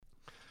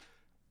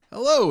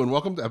Hello and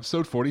welcome to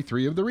episode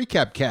 43 of the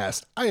Recap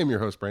Cast. I am your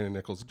host, Brandon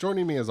Nichols.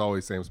 Joining me as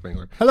always, Sam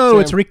Spangler. Hello,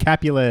 Sam, it's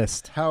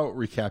Recapulist. How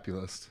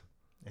recapulist?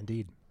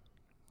 Indeed.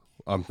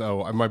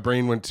 My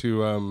brain went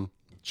to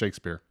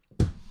Shakespeare.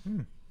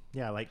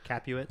 Yeah, like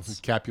Capuets.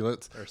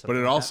 Capulets. Or something But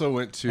it like also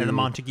went to... And the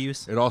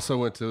Montagues. It also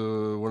went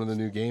to one of the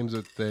new games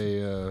that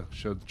they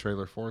showed the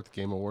trailer for at the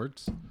Game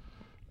Awards.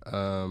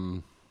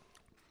 Sega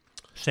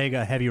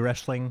Heavy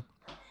Wrestling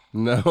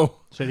No.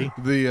 City.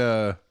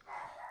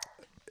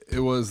 It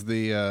was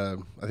the I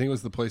think it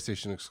was the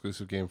PlayStation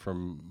exclusive game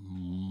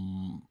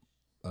from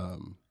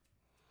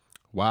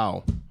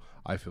WoW.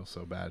 I feel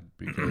so bad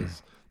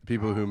because the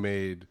people who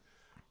made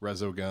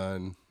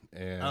Resogun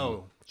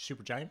and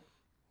Super Giant?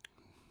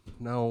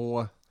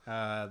 no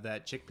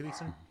That Chick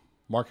Gleason?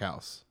 Mark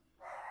House.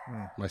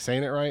 Am I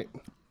saying it right?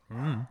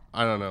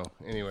 I don't know.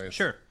 Anyways.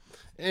 Sure.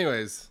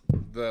 Anyways,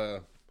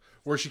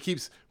 where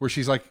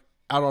she's like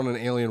out on an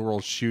alien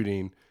world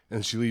shooting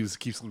and she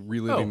keeps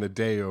reliving the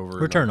day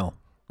over. Returnal.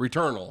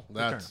 Returnal.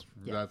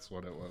 That's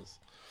what it was.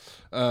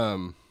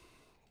 I'm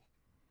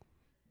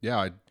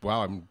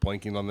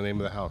blanking on the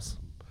name of the house.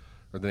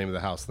 Or the name of the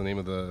house. The name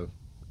of the...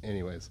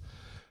 Anyways.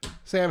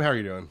 Sam, how are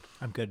you doing?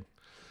 I'm good.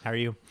 How are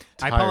you?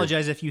 Tired. I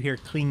apologize if you hear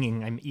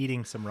clinging. I'm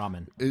eating some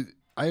ramen.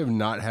 I have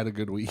not had a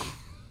good week.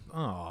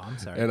 Oh, I'm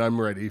sorry. And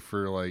I'm ready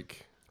for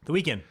The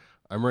weekend.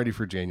 I'm ready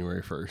for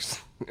January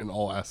 1st in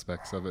all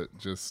aspects of it.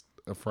 Just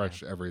a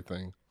fresh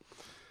everything.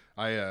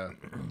 I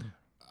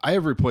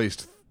have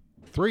replaced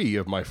 3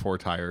 of my 4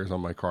 tires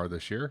on my car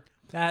this year.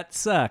 That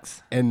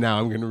sucks. And now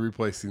I'm going to be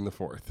replacing the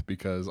 4th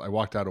because I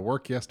walked out of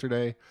work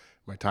yesterday.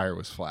 My tire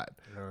was flat.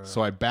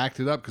 So I backed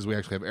it up because we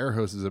actually have air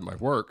hoses at my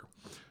work.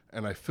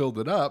 And I filled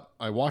it up.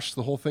 I watched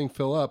the whole thing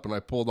fill up and I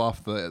pulled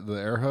off the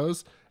air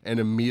hose. And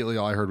immediately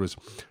all I heard was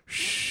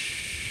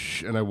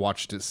shh. And I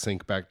watched it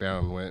sink back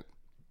down and went,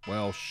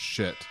 well,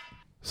 shit.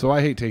 So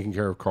I hate taking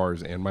care of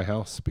cars and my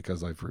house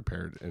because I've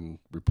repaired and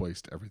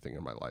replaced everything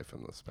in my life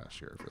in this past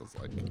year. It feels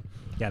like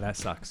Yeah, that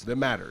sucks. that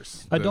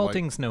matters.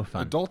 Adulting's no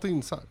fun.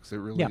 Adulting sucks. It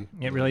really,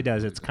 It really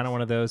does. It's kind of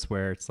one of those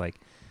where it's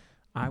like,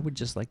 I would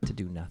just like to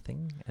do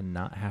nothing and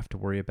not have to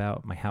worry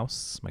about my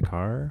house, my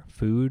car,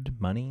 food,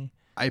 money.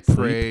 I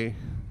pray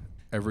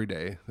every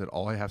day that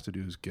all I have to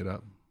do is get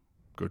up,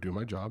 go do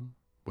my job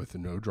with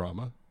no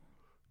drama,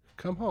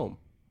 come home,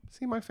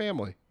 see my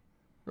family,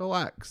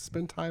 relax,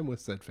 spend time with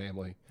said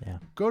family,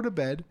 go to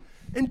bed,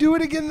 and do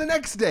it again the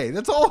next day.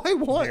 That's all I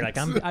want. You're like,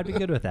 I'd be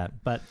good with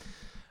that. But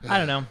I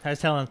don't know. I was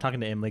talking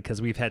to Emily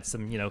because we've had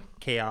some,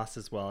 chaos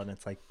as well. And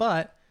it's like,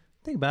 but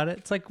think about it.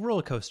 It's like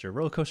roller coaster.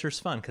 Roller coaster is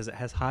fun because it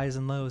has highs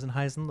and lows and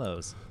highs and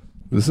lows.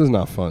 This is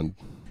not fun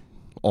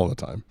all the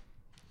time.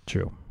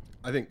 True.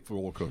 I think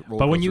roller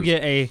but when you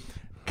get a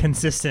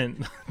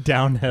consistent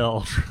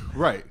downhill,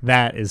 right,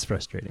 that is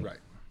frustrating. Right.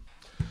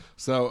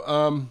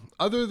 So,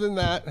 other than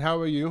that, how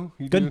are you?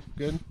 You Good.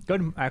 Good?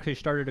 Good. I actually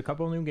started a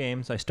couple of new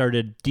games. I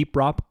started Deep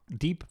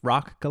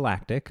Rock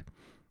Galactic,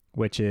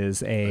 which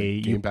is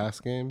a Game Pass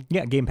game?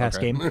 Yeah, Game Pass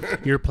game.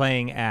 You're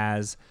playing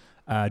as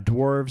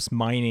dwarves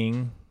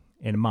mining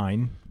in a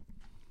mine.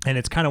 And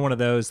it's kind of one of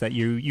those that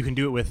you can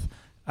do it with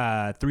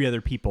 3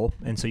 other people.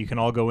 And so you can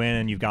all go in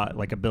and you've got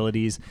like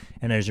abilities.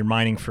 And as you're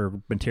mining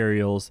for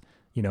materials,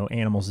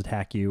 animals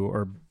attack you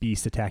or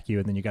beasts attack you.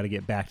 And then you got to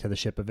get back to the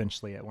ship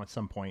eventually at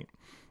some point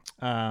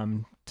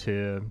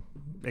to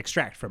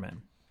extract from it.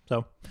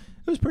 So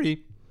it was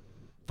pretty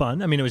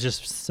fun. I mean, it was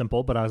just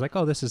simple, but I was like,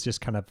 oh, this is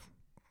just kind of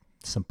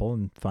simple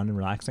and fun and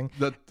relaxing.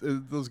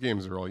 Those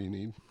games are all you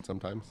need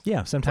sometimes.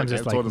 Yeah, sometimes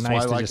it's like that's nice why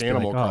I to like just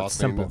Animal be like, oh, Crossing. it's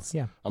simple.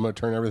 Yeah, I'm going to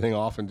turn everything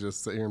off and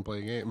just sit here and play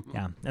a game.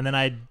 yeah. And then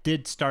I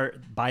did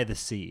start By the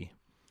Sea.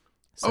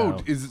 So,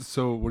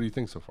 So what do you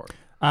think so far?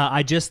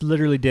 I just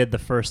literally did the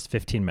first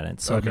 15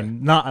 minutes. So Okay. I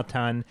mean, not a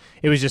ton.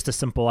 It was just a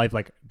simple, I've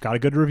got a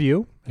good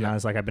review. And I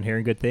was like, I've been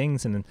hearing good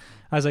things. And then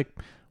I was like,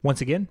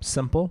 once again,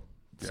 simple.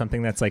 Yeah.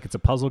 Something that's like, it's a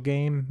puzzle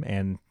game.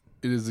 And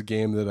it is a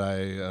game that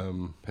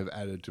I have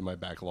added to my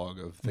backlog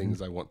of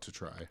things I want to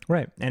try.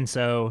 Right. And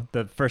so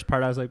the first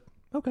part, I was like,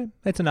 okay,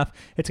 it's enough.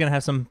 It's going to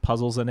have some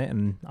puzzles in it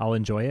and I'll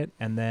enjoy it.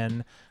 And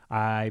then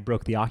I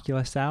broke the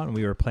Oculus out and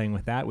we were playing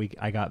with that.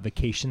 I got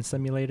Vacation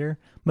Simulator,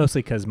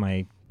 mostly because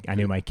I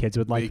knew my kids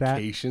would like that.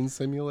 Vacation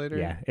Simulator?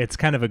 Yeah. It's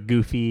kind of a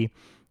goofy,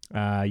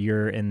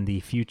 you're in the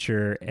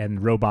future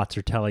and robots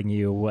are telling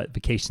you what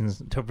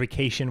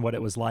what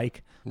it was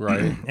like.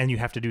 Right. And you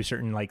have to do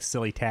certain like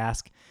silly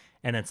task.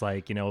 And it's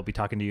like, we'll be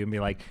talking to you and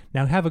be like,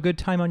 now have a good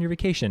time on your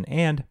vacation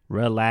and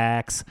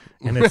relax.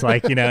 And it's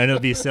like, and it'll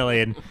be silly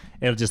and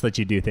it'll just let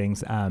you do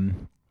things.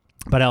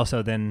 But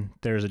also then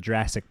there's a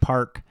Jurassic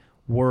Park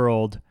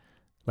World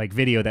like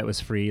video that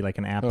was free, like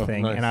an app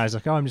thing. Nice. And I was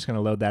like, I'm just going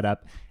to load that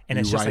up. And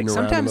it's just like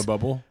sometimes in the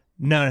bubble.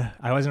 No,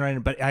 I wasn't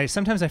riding, but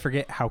sometimes I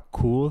forget how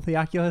cool the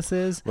Oculus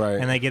is. Right.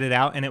 And I get it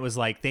out and it was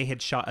like they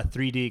had shot a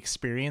 3D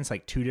experience,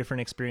 like 2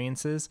 different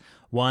experiences.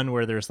 One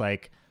where there's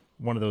like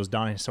one of those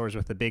dinosaurs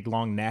with a big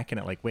long neck and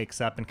it like wakes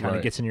up and kind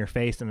of gets in your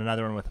face, and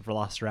another one with a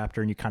velociraptor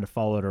and you kind of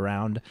follow it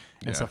around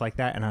and stuff like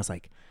that. And I was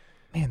like,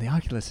 man, the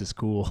Oculus is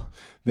cool.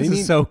 They This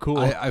is so cool.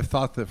 I've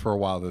thought that for a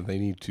while that they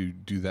need to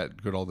do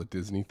that. Go to all the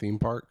Disney theme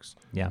parks,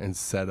 and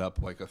set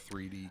up like a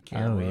 3D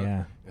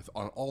camera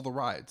on all the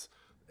rides.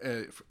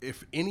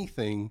 If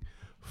anything,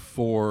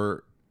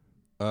 for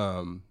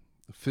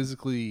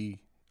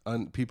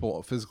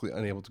people physically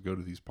unable to go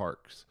to these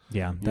parks.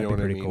 Yeah, you know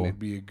what I mean? Cool. It'd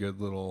be a good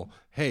little,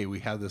 hey, we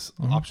have this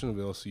option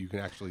available so you can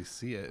actually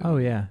see it. Oh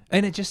yeah.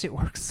 And it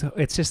works. So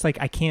it's just like,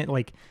 I can't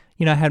like,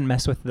 I hadn't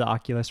messed with the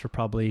Oculus for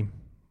probably,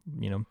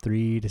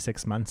 3 to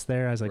 6 months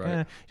there. I was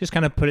like, just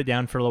kind of put it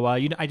down for a little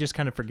while. I just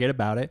kind of forget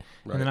about it.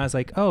 Right. And then I was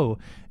like, oh,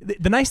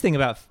 the nice thing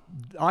about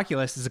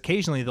Oculus is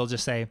occasionally they'll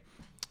just say,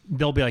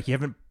 they'll be like, you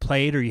haven't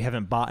played or you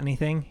haven't bought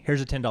anything.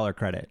 Here's a $10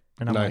 credit.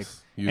 And I'm like,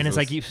 and it's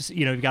like,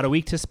 you've got a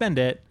week to spend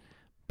it.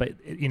 But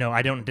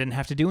I didn't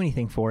have to do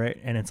anything for it,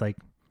 and it's like,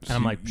 and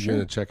I'm like, sure. You're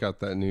gonna check out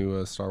that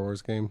new Star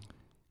Wars game?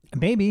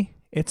 Maybe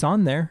it's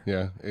on there.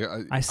 Yeah,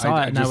 I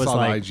saw it, and I was saw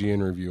like, the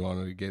IGN review on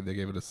it. They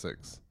gave it a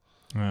 6.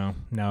 Oh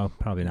no,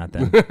 probably not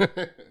then.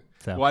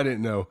 So. Well, I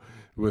didn't know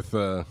with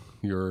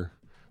your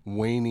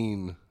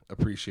waning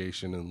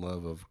appreciation and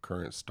love of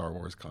current Star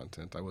Wars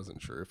content. I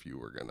wasn't sure if you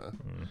were gonna.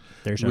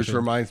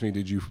 Reminds me,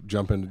 did you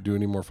jump in to do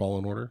any more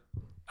Fallen Order?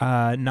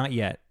 Not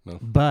yet. No.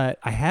 But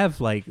I have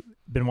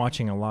been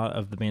watching a lot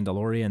of The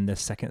Mandalorian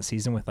this second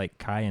season with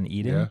Kai and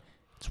Eden. Yeah.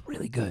 It's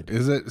really good.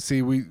 Is it?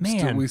 See, we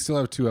still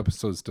have 2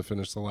 episodes to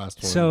finish the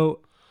last one. So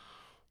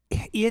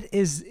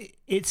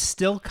it's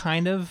still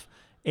kind of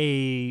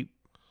a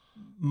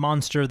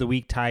monster of the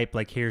week type.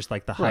 Like, here's the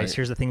heist. Right.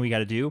 Here's the thing we got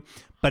to do.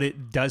 But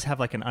it does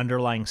have an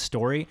underlying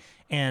story.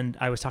 And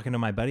I was talking to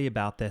my buddy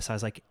about this. I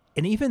was like,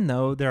 and even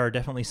though there are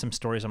definitely some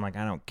stories, I'm like,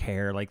 I don't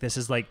care. This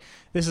is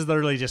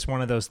literally just one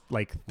of those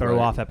throw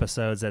off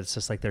episodes that's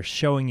just they're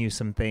showing you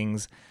some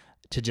things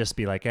to just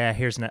be like,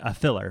 here's a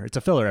filler. It's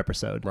a filler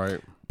episode.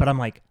 Right. But I'm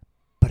like,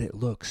 but it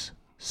looks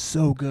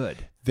so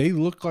good. They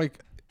look like,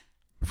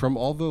 from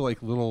all the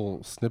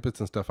little snippets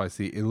and stuff I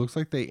see, it looks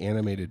like they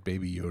animated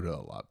Baby Yoda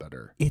a lot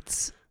better.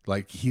 It's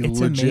legit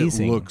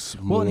amazing. Looks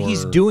more. Well, and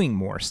he's doing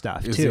more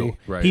stuff too.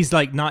 He? Right. He's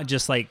not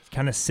just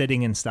kind of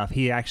sitting and stuff.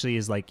 He actually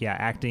is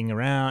acting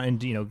around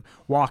and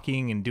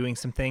walking and doing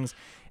some things.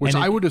 Which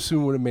I would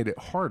assume would have made it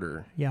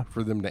harder. Yeah.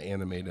 For them to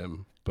animate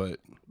him, but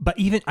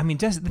even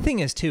the thing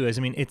is too is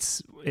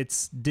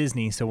it's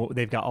Disney, so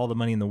they've got all the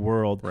money in the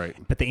world. Right.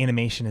 But the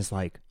animation is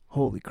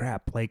holy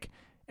crap!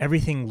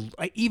 Everything,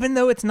 even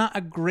though it's not a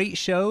great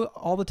show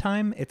all the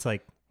time, it's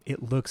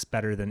it looks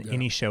better than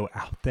any show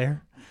out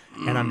there.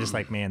 And I'm just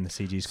man, the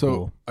CG's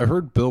cool. I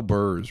heard Bill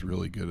Burr is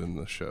really good in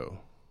the show.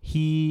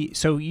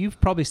 So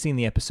you've probably seen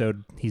the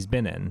episode he's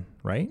been in,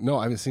 right? No,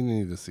 I haven't seen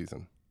any this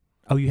season.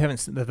 Oh, you haven't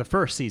seen the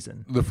first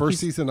season? The first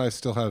season, I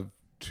still have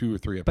 2 or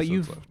 3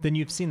 episodes left. Then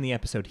you've seen the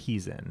episode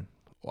he's in.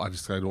 Well, I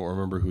don't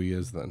remember who he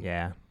is then.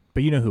 Yeah.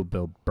 But you know who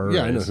Bill Burr is.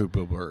 Yeah, I know who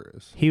Bill Burr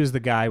is. He was the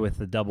guy with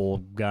the double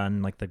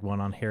gun, the one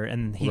on here.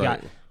 And he was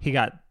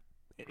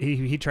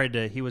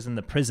in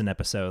the prison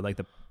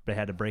episode, they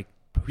had to break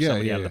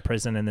somebody out of the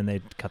prison, and then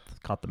they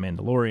caught the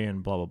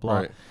Mandalorian, blah, blah,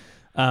 blah.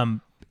 Right.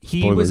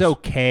 He Spoilers. was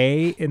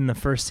okay in the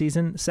first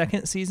season.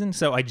 Second season,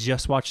 so I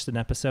just watched an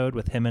episode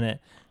with him in it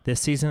this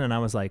season, and I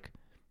was like,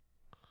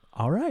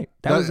 all right,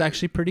 that was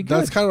actually pretty good.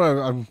 That's kind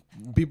of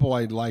what people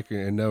I like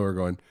and know are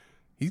going,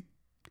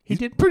 he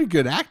did pretty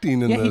good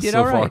acting in this he did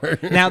so all far.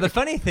 Now, the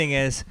funny thing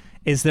is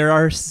there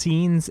are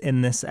scenes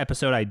in this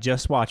episode I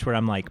just watched where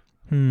I'm like,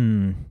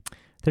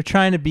 they're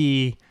trying to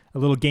be a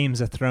little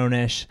Games of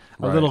Thrones-ish,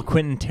 a little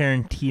Quentin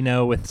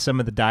Tarantino with some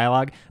of the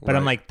dialogue, but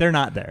I'm like, they're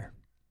not there.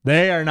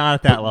 They are not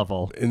at that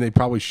level. And they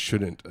probably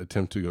shouldn't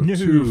attempt to go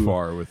too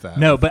far with that.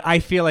 No, but I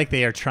feel like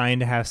they are trying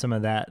to have some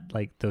of that,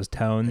 those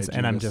tones,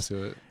 and I'm just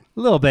a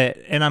little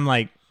bit, and I'm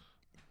like,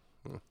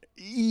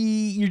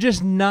 you're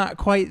just not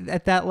quite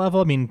at that level.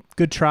 I mean,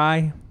 good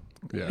try.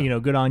 Yeah.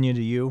 Good on you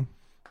to you.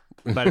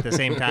 But at the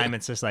same time,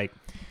 it's just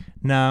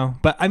no.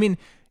 But I mean,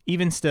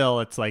 even still,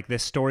 it's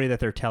this story that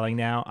they're telling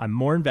now, I'm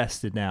more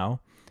invested now.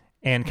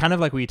 And kind of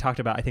like we talked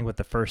about, I think with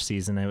the first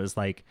season, it was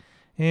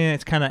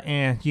it's kind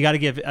of you got to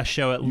give a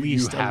show at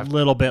least a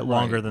little bit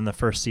longer than the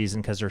first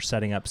season because they're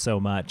setting up so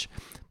much.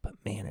 But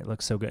man, it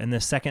looks so good. And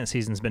the second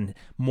season's been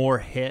more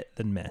hit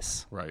than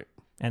miss. Right.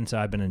 And so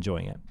I've been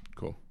enjoying it.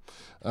 Cool.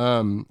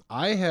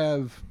 I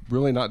have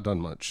really not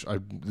done much.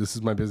 This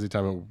is my busy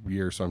time of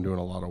year, so I'm doing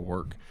a lot of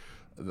work.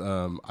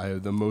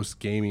 The most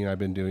gaming I've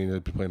been doing,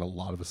 I've been playing a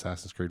lot of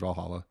Assassin's Creed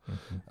Valhalla.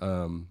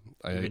 Playing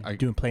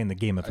the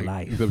game of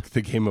life.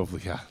 The game of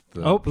look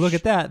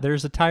at that!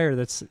 There's a tire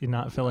that's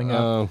not filling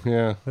up. Oh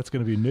yeah, that's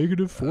going to be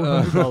negative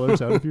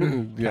 $400 out of your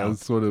account. Yeah,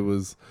 that's what it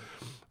was.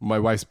 My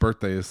wife's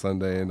birthday is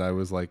Sunday, and I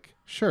was like,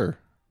 sure,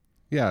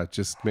 yeah,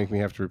 just make me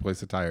have to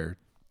replace a tire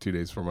 2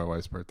 days for my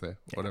wife's birthday,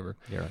 whatever.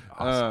 Yeah,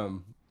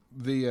 awesome.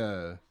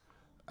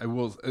 I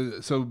will.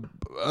 So,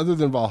 other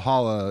than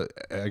Valhalla,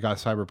 I got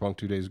Cyberpunk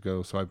 2 days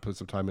ago, so I put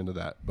some time into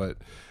that. But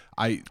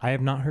I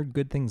have not heard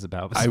good things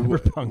about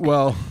Cyberpunk.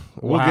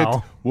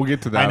 We'll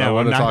get to that. I know.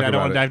 I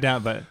don't want to dive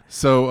down, but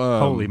so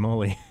holy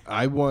moly!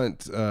 I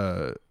want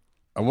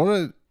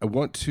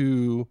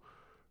to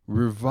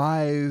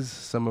revise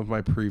some of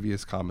my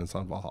previous comments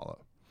on Valhalla.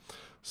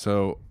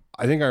 So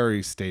I think I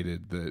already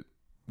stated that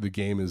the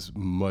game is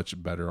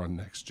much better on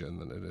next gen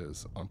than it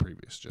is on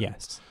previous gen.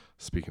 Yes.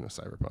 Speaking of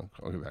Cyberpunk,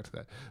 I'll get back to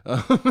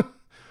that.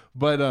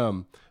 But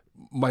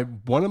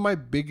one of my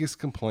biggest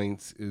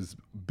complaints is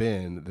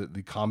been that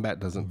the combat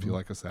doesn't feel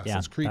like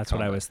Assassin's Creed. That's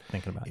combat. what I was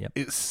thinking about. Yep.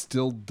 It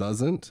still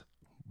doesn't,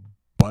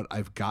 but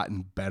I've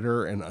gotten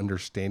better and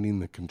understanding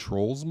the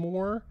controls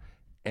more,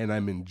 and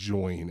I'm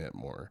enjoying it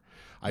more.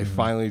 I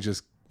finally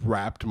just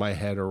wrapped my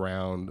head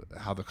around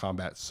how the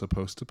combat's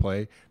supposed to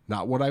play,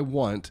 not what I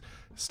want.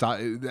 I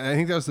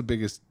think that was the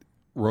biggest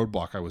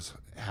roadblock I was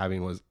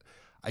having, was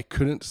I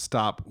couldn't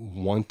stop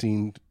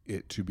wanting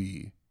it to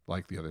be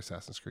like the other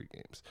Assassin's Creed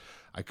games.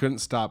 I couldn't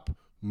stop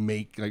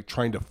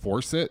trying to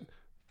force it.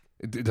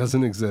 It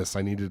doesn't exist.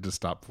 I needed to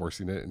stop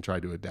forcing it and try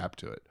to adapt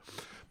to it.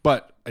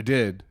 But I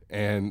did,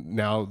 and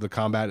now the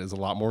combat is a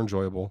lot more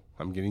enjoyable.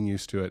 I'm getting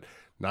used to it.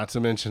 Not to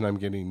mention I'm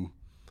getting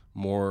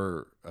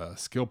more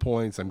skill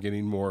points. I'm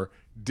getting more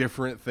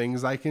different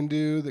things I can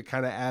do that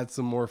kind of add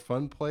some more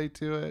fun play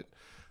to it.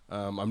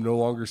 I'm no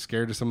longer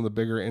scared of some of the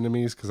bigger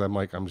enemies because I'm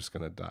like, I'm just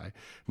going to die.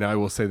 Now, I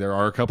will say there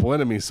are a couple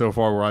enemies so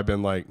far where I've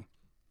been like,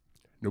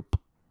 nope.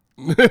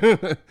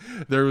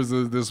 There was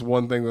this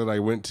one thing that I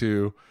went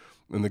to,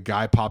 and the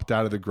guy popped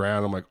out of the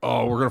ground. I'm like,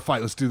 oh, we're going to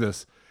fight. Let's do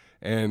this.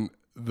 And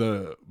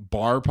the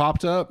bar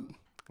popped up,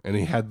 and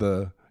he had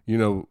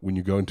when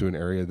you go into an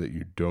area that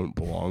you don't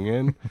belong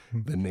in,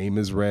 the name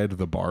is red,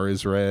 the bar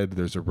is red,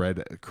 there's a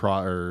red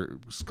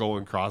skull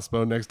and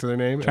crossbow next to their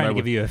name. Trying to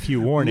give you a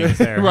few warnings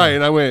there. Right,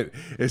 and I went,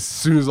 as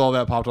soon as all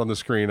that popped on the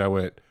screen, I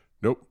went,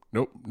 nope,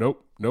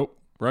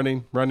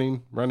 running.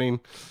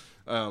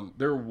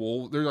 They're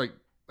wolves. They're like,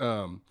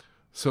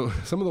 so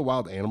some of the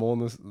wild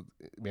animals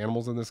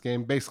in this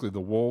game, basically the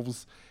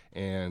wolves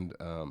and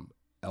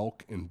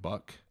elk and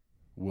buck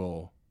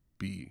will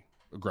be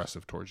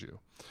aggressive towards you.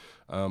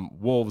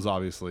 Wolves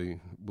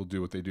obviously will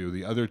do what they do.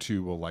 The other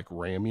two will like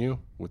ram you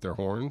with their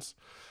horns.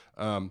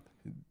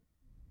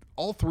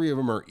 All three of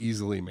them are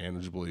easily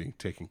manageably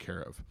taken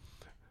care of.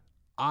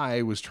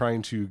 I was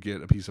trying to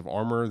get a piece of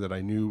armor that I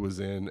knew was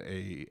in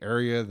a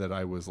area that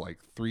I was like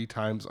 3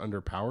 times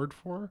underpowered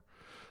for.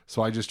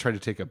 So I just tried to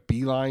take a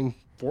beeline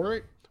for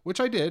it, which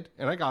I did,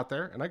 and I got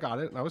there, and I got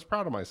it, and I was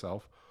proud of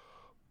myself.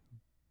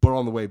 But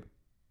on the way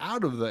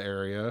out of the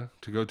area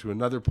to go to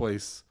another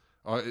place,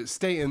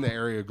 stay in the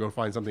area, go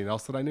find something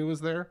else that I knew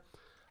was there,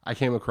 I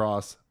came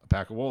across a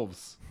pack of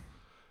wolves.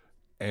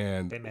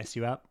 And they mess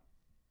you up?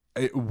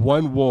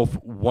 One wolf,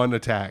 one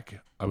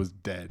attack, I was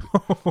dead.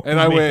 And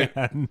I went,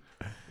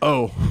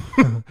 oh.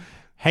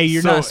 Hey,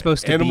 you're not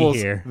supposed to be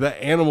here.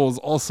 The animals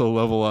also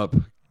level up.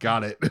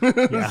 Got it.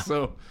 Yeah.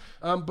 So,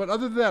 but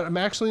other than that, I'm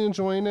actually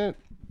enjoying it.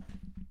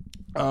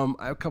 I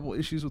have a couple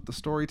issues with the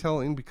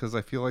storytelling because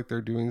I feel like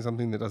they're doing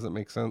something that doesn't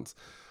make sense.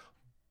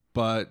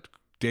 But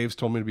Dave's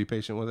told me to be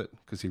patient with it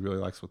because he really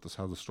likes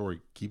how the story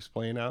keeps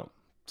playing out.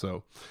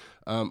 So,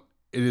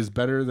 it is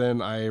better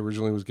than I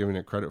originally was giving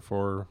it credit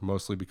for,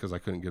 mostly because I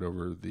couldn't get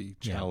over the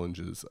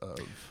challenges of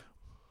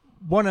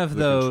one of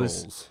those.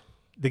 Controls.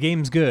 The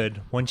game's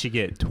good once you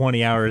get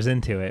 20 hours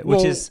into it,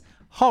 which is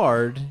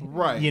hard,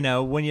 right?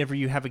 Whenever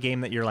you have a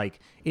game that you're like,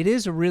 it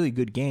is a really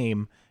good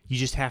game, you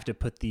just have to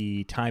put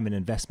the time and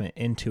investment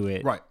into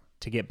it, right,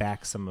 to get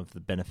back some of the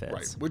benefits,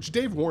 right? Which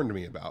Dave warned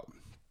me about,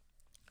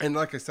 and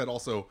like I said,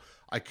 also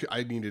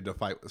I needed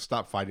to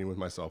stop fighting with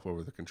myself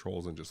over the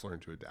controls and just learn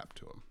to adapt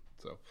to them.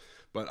 So,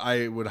 but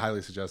I would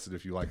highly suggest it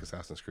if you like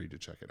Assassin's Creed to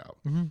check it out.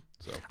 Mm-hmm.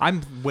 So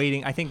I'm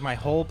waiting. I think my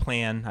whole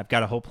plan, I've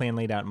got a whole plan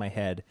laid out in my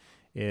head,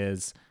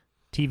 is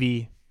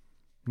TV,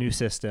 new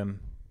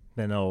system,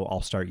 then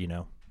I'll start,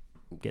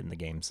 getting the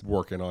games.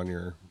 Working on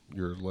your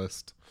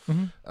list.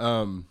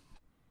 Mm-hmm.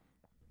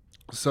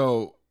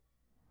 So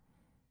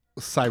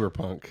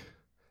Cyberpunk,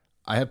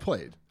 I have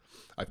played.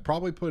 I've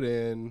probably put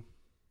in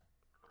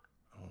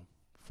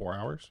 4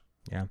 hours.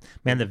 Yeah,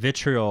 man, the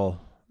vitriol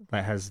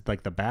that has the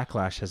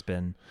backlash has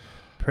been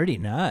pretty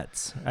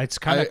nuts. It's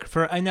kind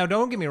of I know.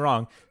 Don't get me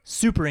wrong,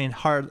 super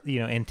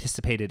hotly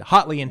anticipated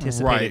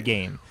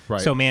game.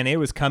 Right. So man, it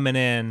was coming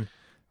in.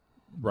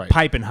 Right.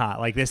 Piping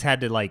hot. This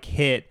had to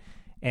hit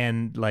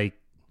and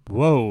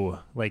whoa,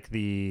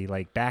 the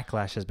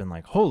backlash has been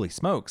holy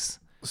smokes.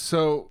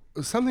 So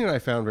something I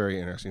found very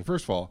interesting.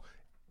 First of all,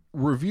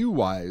 review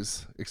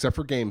wise, except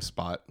for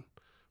GameSpot,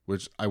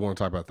 which I want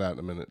to talk about that in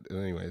a minute.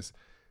 Anyways,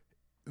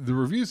 the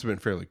reviews have been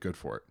fairly good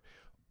for it.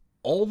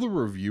 All the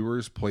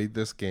reviewers played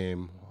this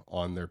game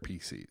on their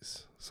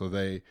PCs. So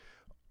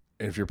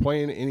if you're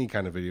playing any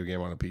kind of video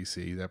game on a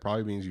PC, that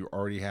probably means you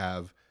already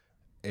have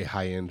a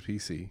high-end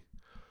PC.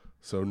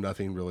 So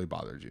nothing really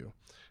bothered you.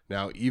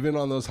 Now, even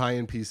on those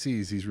high-end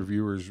PCs, these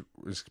reviewers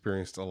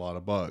experienced a lot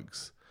of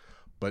bugs,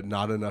 but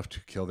not enough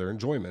to kill their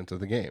enjoyment of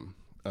the game.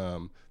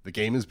 The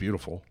game is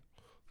beautiful.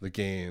 The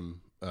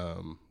game,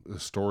 the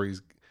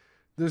stories,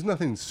 there's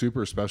nothing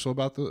super special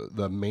about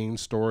the main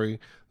story.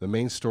 The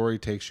main story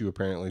takes you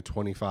apparently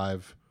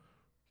 25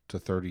 to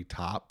 30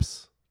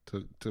 tops,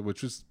 to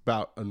which is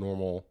about a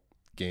normal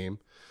game.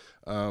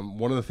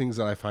 One of the things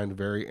that I find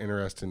very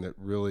interesting that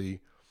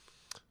really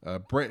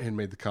Brent had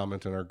made the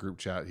comment in our group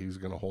chat he was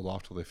going to hold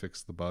off till they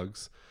fix the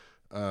bugs.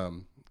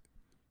 One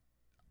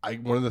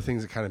of the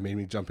things that kind of made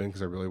me jump in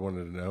because I really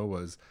wanted to know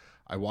was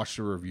I watched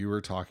a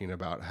reviewer talking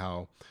about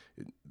how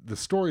the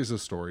story is a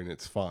story and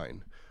it's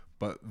fine,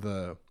 but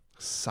the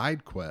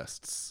side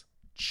quests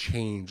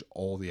change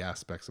all the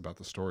aspects about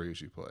the story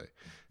as you play.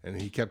 And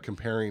he kept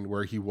comparing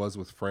where he was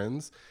with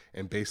friends,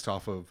 and based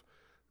off of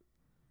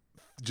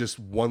just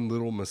one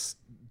little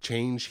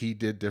change he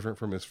did different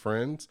from his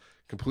friends,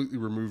 completely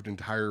removed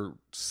entire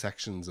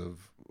sections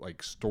of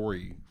like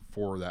story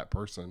for that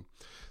person.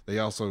 They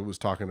also was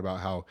talking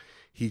about how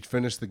he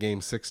finished the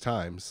game 6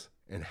 times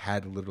and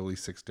had literally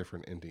 6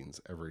 different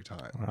endings every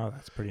time. Wow,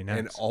 that's pretty nice.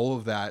 And all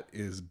of that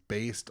is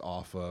based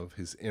off of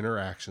his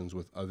interactions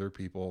with other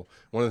people.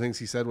 One of the things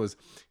he said was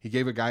he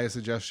gave a guy a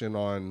suggestion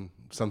on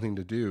something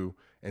to do,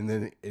 and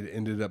then it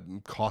ended up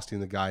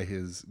costing the guy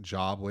his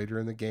job later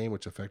in the game,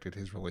 which affected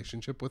his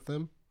relationship with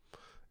them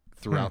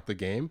throughout the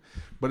game.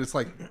 But it's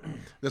like,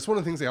 that's one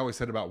of the things they always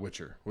said about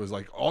Witcher, was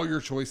like, all your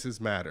choices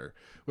matter,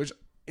 which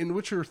in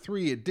Witcher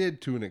 3 it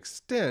did to an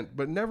extent,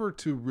 but never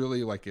to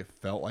really like it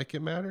felt like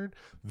it mattered.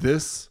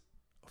 This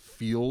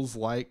feels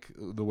like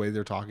the way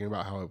they're talking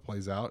about how it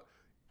plays out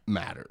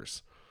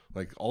matters.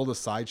 Like all the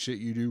side shit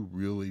you do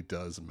really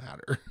does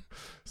matter.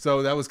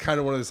 So that was kind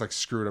of one of those like,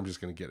 screw it, I'm just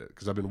going to get it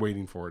because I've been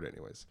waiting for it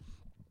anyways.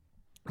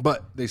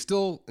 But they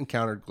still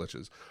encountered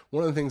glitches.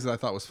 One of the things that I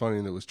thought was funny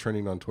and that was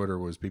trending on Twitter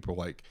was people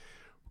like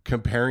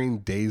comparing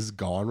Days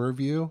Gone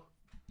review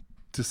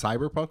to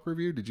Cyberpunk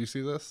review. Did you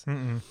see this?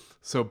 Mm-mm.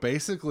 So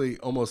basically,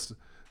 almost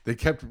they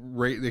kept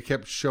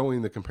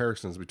showing the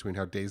comparisons between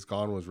how Days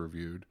Gone was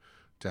reviewed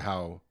to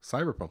how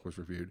Cyberpunk was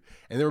reviewed,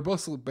 and they were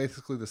both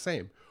basically the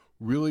same.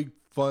 Really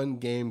fun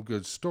game,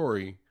 good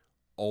story.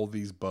 All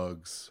these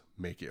bugs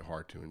make it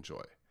hard to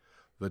enjoy.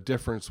 The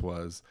difference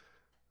was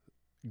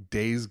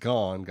Days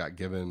Gone got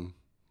given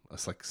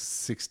us like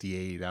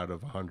 68 out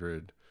of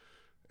 100.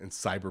 And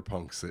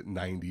Cyberpunk's at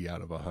 90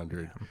 out of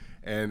 100. Yeah.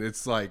 And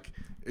it's like,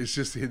 it's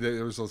just,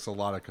 there was just a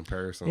lot of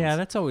comparisons. Yeah,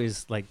 that's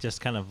always like,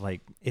 just kind of like,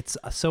 it's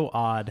so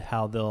odd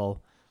how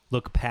they'll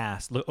look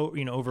past,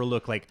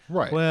 overlook like,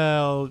 right.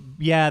 Well,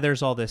 yeah,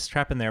 there's all this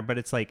trap in there, but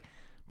it's like,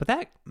 but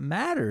that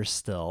matters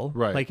still.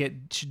 Right. Like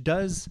it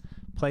does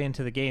play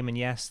into the game. And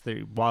yes,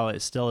 while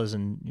it still is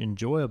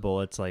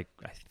enjoyable, it's like,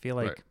 I feel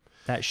like right.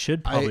 That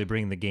should probably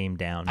bring the game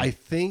down. I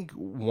think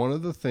one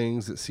of the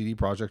things that CD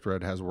Projekt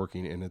Red has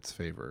working in its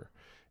favor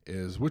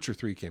is Witcher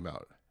 3 came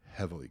out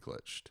heavily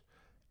glitched,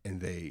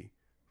 and they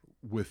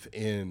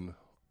within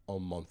a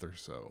month or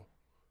so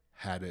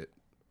had it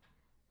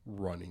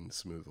running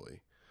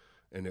smoothly.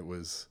 And it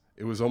was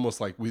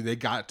almost like they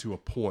got to a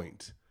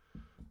point,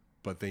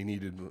 but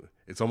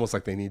it's almost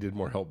like they needed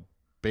more help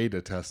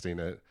beta testing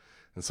it.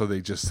 And so they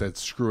just said,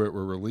 screw it,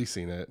 we're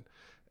releasing it,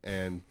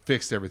 and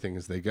fixed everything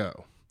as they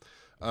go.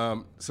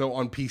 So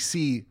on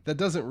PC, that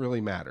doesn't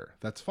really matter.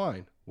 That's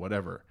fine.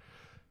 Whatever.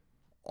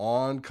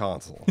 On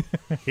console.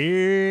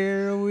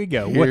 Here we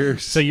go.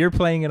 So you're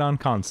playing it on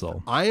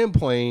console. I am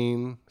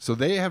playing. So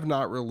they have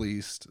not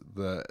released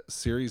the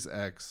Series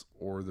X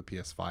or the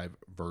PS5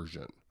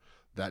 version.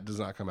 That does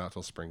not come out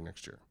till spring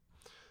next year.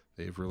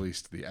 They've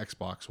released the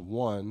Xbox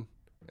One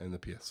and the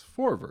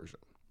PS4 version.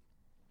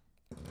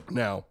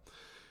 Now,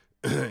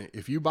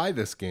 if you buy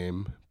this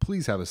game,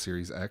 please have a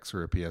Series X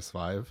or a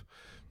PS5,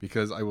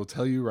 because I will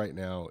tell you right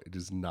now, it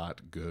is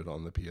not good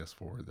on the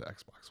PS4 or the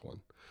Xbox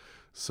One.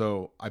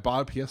 So I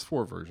bought a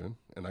PS4 version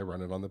and I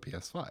run it on the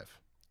PS5.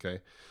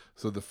 Okay.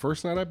 So the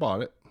first night I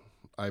bought it,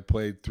 I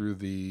played through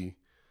the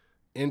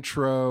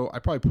intro. I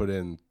probably put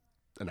in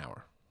an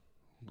hour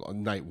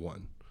on night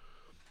 1.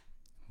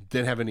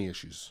 Didn't have any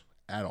issues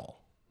at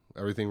all.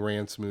 Everything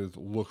ran smooth,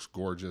 looks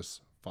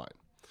gorgeous, fine.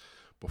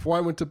 Before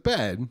I went to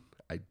bed,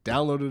 I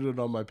downloaded it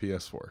on my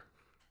PS4.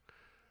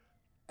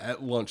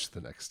 At lunch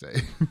the next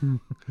day,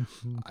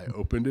 I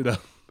opened it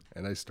up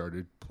and I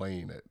started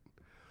playing it.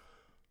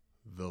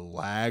 The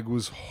lag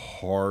was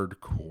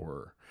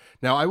hardcore.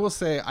 Now, I will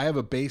say I have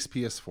a base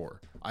PS4.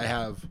 I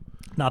have...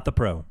 Not the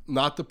Pro.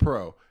 Not the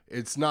Pro.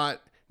 It's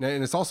not...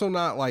 And it's also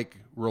not like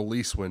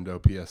release window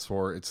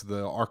PS4. It's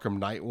the Arkham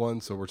Knight one,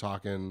 so we're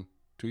talking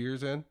 2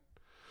 years in.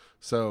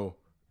 So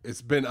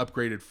it's been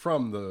upgraded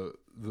from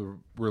the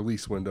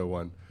release window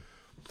one.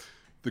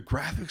 The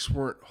graphics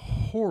weren't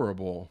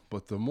horrible,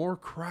 but the more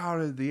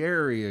crowded the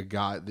area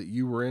got that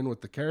you were in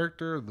with the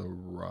character, the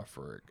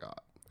rougher it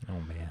got. Oh,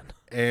 man.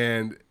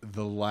 And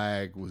the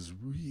lag was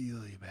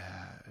really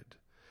bad.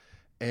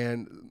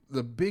 And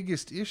the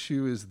biggest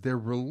issue is they're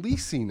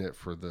releasing it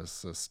for this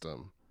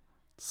system.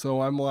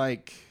 So I'm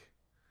like...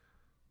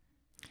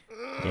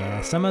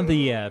 Yeah, some of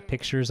the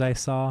pictures I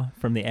saw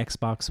from the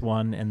Xbox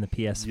One and the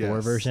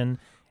PS4 version,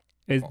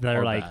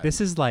 they're like, bad.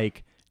 This is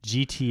like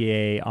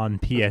GTA on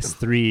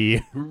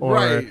PS3 or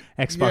right.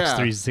 Xbox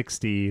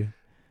 360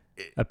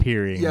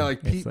 appearing. Yeah,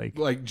 like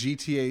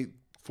GTA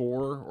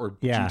 4 or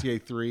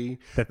GTA 3.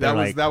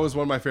 That was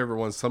one of my favorite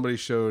ones. Somebody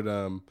showed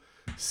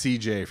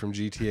CJ from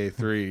GTA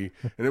 3,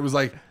 and it was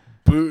like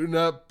booting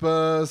up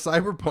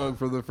Cyberpunk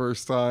for the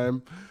first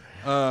time.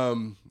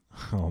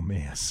 Oh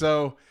man.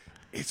 So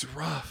it's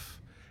rough.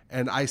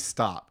 And I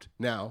stopped.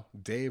 Now,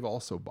 Dave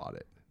also bought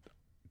it.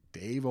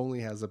 Dave only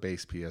has a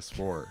base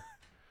PS4.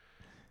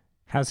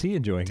 How's he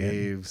enjoying it?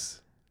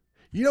 Dave's.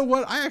 You know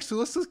what? Let's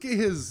just get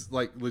his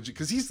like legit,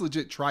 because he's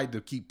legit tried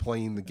to keep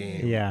playing the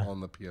game on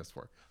the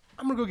PS4.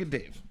 I'm gonna go get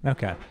Dave.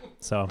 Okay,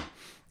 so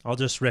I'll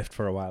just rift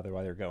for a while there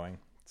while you're going.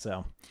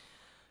 So,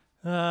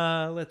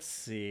 let's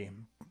see.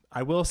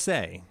 I will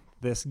say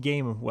this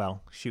game.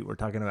 Well, shoot, we're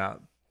talking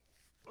about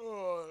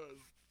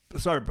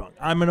Cyberpunk.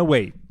 I'm gonna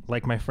wait,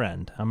 like my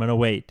friend. I'm gonna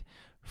wait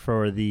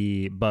for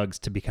the bugs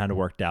to be kind of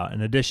worked out.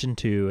 In addition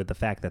to the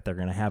fact that they're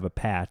gonna have a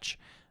patch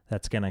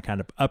that's gonna kind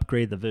of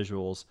upgrade the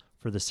visuals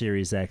for the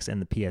Series X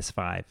and the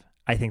PS5.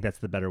 I think that's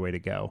the better way to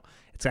go.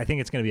 I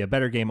think it's going to be a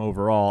better game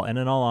overall. And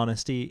in all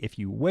honesty, if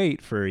you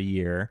wait for a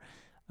year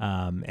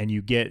and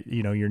you get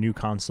your new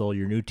console,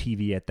 your new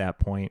TV at that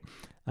point,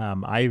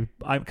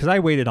 because I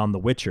waited on The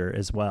Witcher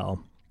as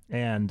well,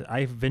 and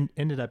I've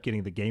ended up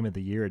getting the Game of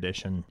the Year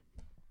edition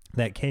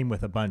that came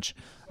with a bunch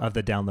of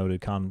the downloaded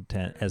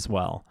content as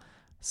well.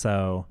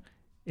 So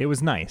it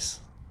was nice.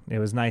 It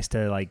was nice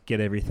to like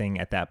get everything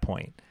at that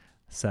point.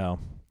 So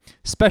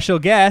special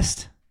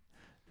guest.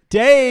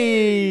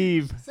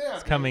 Dave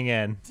is coming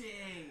in.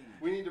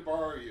 We need to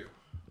borrow you.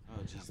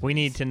 We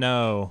need to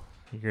know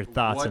your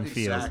thoughts and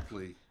feels. What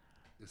exactly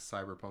is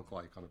Cyberpunk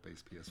like on a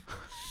base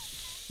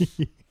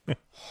PS4?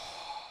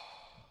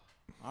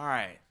 All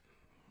right.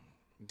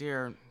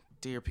 Dear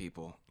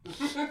people.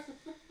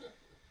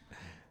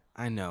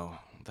 I know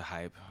the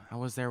hype. I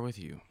was there with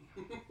you.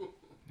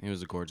 It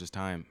was a gorgeous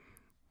time.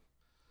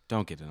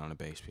 Don't get it on a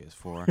base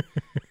PS4.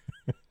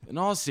 In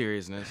all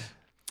seriousness,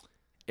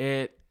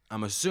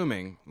 I'm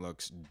assuming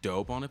looks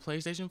dope on a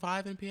PlayStation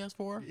 5 and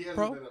PS4 He hasn't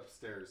Pro. been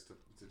upstairs to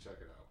check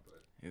it out,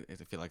 but I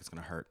feel like it's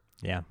gonna hurt.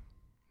 Yeah.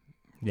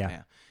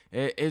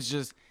 It's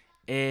just,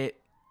 it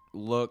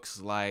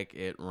looks like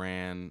it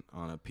ran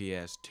on a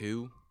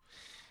PS2,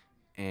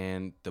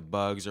 and the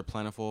bugs are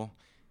plentiful.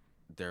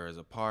 There is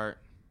a part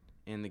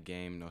in the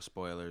game, no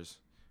spoilers,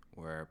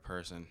 where a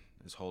person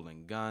is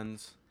holding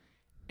guns,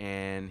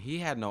 and he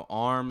had no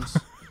arms,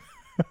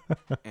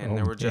 and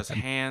there were just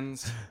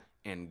hands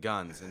and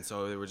guns, and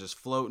so they were just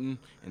floating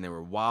and they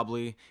were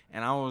wobbly,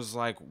 and I was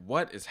like,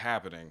 what is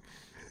happening?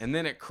 And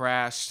then it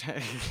crashed. how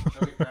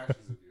many crashes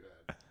have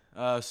you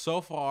had?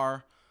 So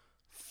far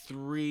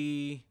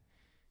 3.5.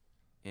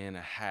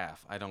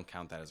 I don't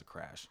count that as a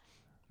crash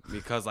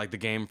because like the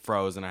game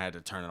froze and I had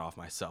to turn it off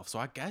myself, so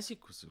I guess it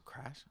was a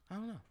crash. I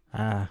don't know.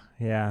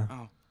 Yeah.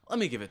 Oh, let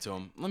me give it to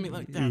him. Let me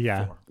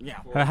Yeah. 4.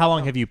 Yeah. How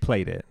long have you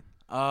played it?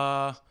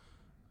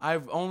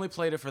 I've only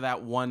played it for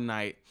that one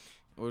night,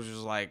 which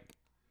was like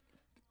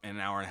an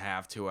hour and a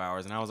half, 2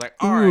 hours, and I was like,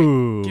 all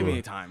right, give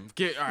me time.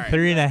 All right. 3.5.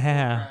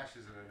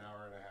 Crashes in an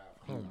hour and a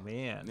half. Oh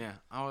man. Yeah,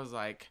 I was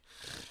like,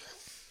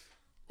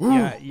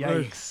 Yeah.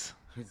 Yikes.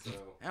 So,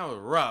 that was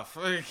rough.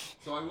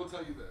 so I will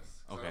tell you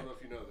this. So Okay. I don't know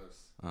if you know this.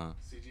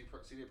 CD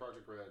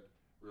Projekt Red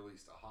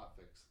released a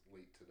hotfix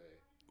late today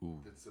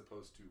that's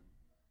supposed to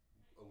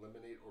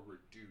eliminate or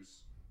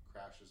reduce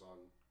crashes on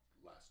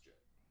last gen.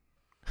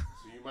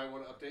 So you might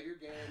want to update your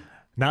game.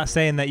 Not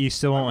saying that you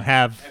still won't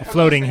have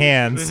floating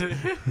hands. How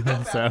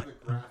bad So is the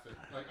graphic?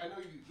 Like I know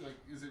you like.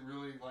 Is it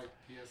really like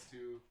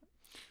PS2?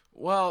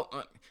 Well,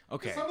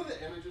 okay. Some of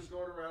the images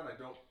going around, I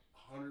don't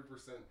 100%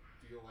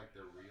 feel like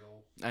they're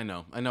real. I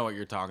know what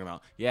you're talking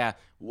about. Yeah.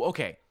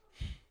 Okay.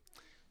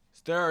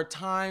 There are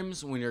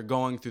times when you're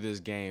going through this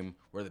game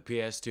where the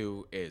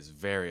PS2 is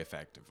very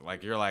effective.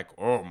 Like you're like,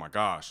 oh my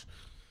gosh,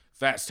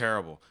 that's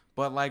terrible.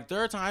 But like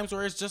there are times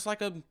where it's just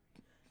like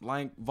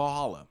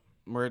Valhalla,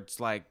 where it's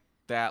like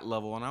that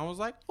level, and I was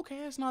like, okay,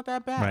 it's not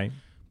that bad. right.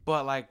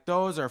 But like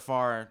those are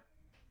far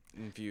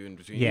and few in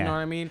between. Yeah. You know what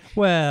I mean?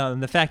 Well,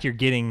 and the fact you're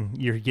getting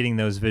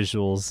those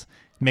visuals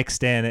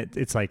mixed in,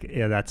 it's like,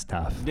 yeah, that's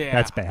tough. Yeah.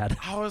 That's bad.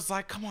 I was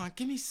like, come on,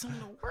 give me something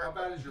to work. How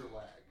bad is your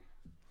lag?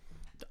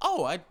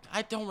 Oh,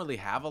 I don't really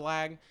have a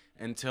lag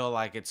until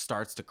like it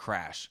starts to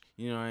crash.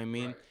 You know what I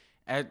mean?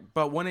 Right.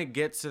 But when it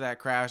gets to that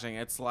crashing,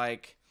 it's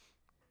like,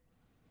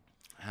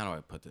 how do I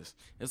put this?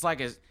 It's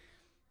like a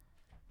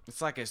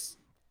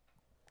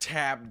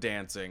tap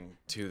dancing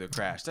to the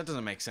crash. That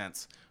doesn't make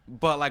sense.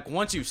 But like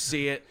once you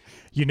see it,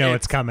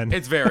 It's coming.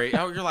 It's very.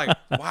 You're like,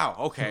 wow,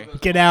 okay.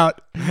 Get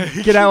out.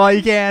 Get out while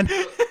you can.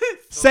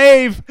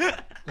 Save. The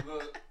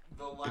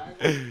lag on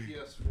the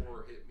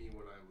PS4 hit me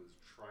when I was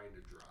trying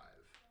to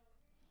drive.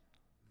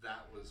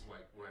 That was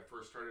like when I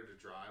first started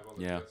to drive on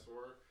the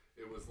PS4.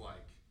 It was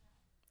like,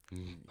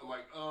 I'm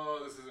like,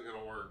 oh, this isn't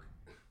gonna work.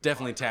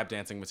 Definitely tap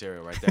dancing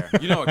material right there.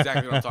 You know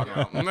exactly what I'm talking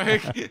about. All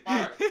right,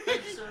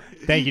 thank you, sir.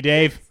 Thank you,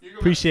 Dave.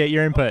 Appreciate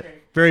your input.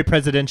 Very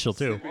presidential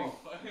too.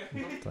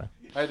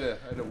 I had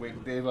to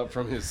wake Dave up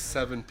from his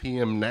 7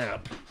 p.m.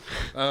 nap.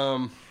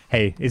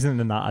 Hey, isn't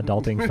it not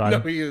adulting fun? No,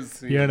 he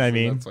is. You know what I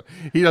mean? That's why.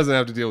 He doesn't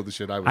have to deal with the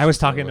shit I was. I was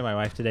dealing talking to with. my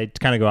wife today to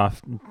kind of go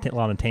off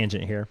on a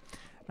tangent here.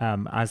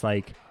 I was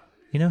like,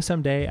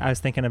 someday I was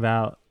thinking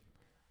about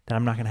that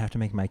I'm not going to have to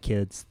make my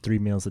kids 3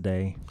 meals a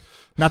day.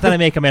 Not that I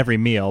make them every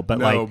meal, but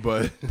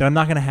that I'm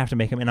not going to have to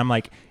make them. And I'm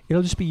like,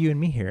 it'll just be you and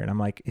me here. And I'm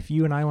like, if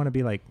you and I want to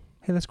be like,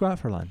 hey, let's go out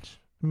for lunch.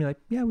 And be like,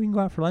 yeah, we can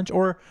go out for lunch.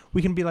 Or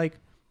we can be like,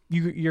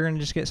 you're going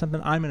to just get something.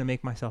 I'm going to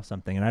make myself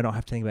something. And I don't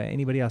have to think about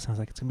anybody else. I was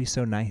like, it's going to be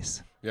so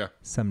nice. Yeah.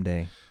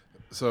 Someday.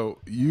 So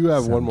you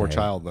have one more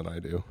child than I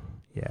do.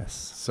 Yes.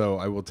 So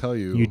I will tell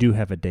you. You do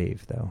have a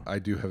Dave, though. I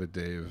do have a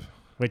Dave.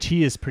 Which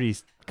he is pretty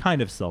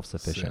kind of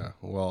self-sufficient. Yeah.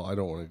 Well, I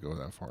don't want to go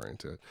that far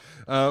into it.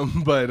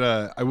 But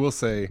I will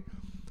say,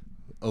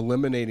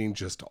 eliminating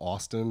just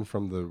Austin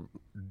from the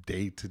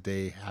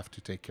day-to-day have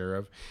to take care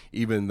of,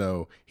 even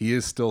though he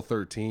is still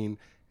 13,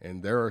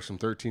 and there are some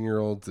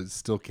 13-year-olds that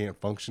still can't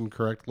function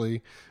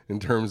correctly in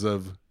terms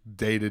of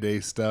day-to-day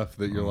stuff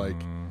that you're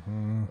like,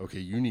 okay,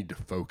 you need to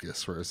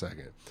focus for a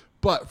second.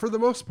 But for the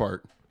most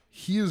part,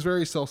 he is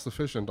very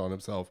self-sufficient on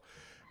himself.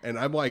 And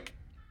I'm like,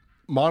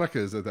 Monica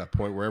is at that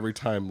point where every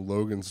time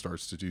Logan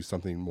starts to do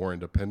something more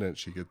independent,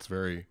 she gets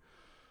very...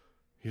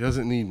 He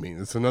doesn't need me.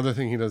 It's another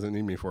thing he doesn't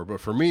need me for.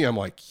 But for me, I'm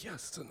like,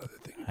 yes, it's another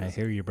thing. I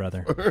hear you,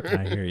 brother.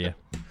 I hear you.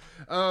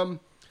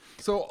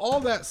 So all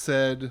that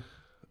said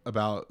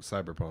about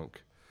Cyberpunk,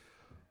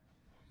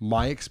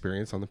 my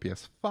experience on the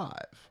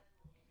PS5,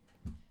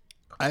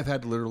 I've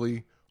had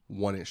literally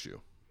one issue.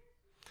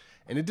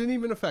 And it didn't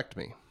even affect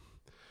me.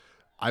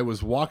 I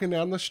was walking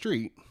down the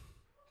street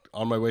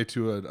on my way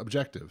to an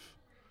objective.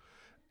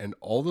 And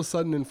all of a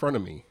sudden in front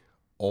of me,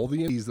 all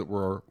the NPCs that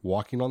were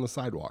walking on the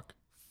sidewalk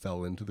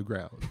fell into the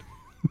ground.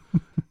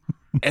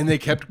 And they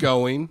kept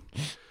going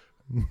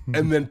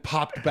and then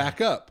popped back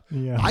up.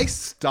 Yeah. I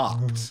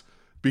stopped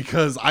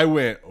because I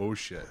went, oh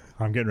shit.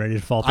 I'm getting ready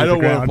to fall through I the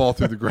don't ground. want to fall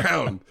through the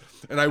ground.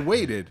 And I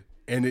waited,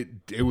 and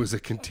it was a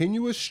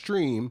continuous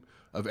stream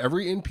of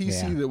every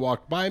NPC that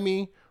walked by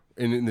me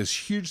and in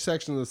this huge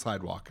section of the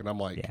sidewalk. And I'm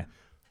like,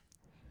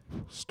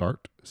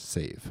 start,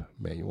 save,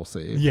 manual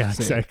save. Yeah, save.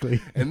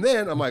 exactly. And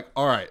then I'm like,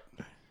 all right,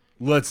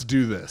 let's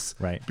do this.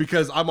 Right.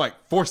 Because I'm like,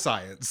 for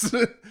science.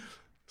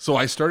 So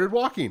I started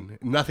walking.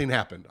 Nothing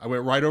happened. I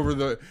went right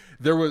over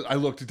I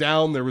looked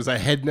down, there was a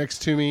head next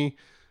to me.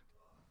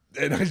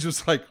 And I was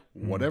just like,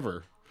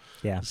 whatever.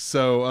 Yeah.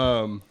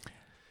 So,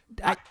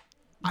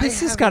 this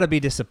has got to be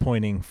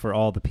disappointing for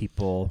all the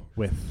people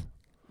with,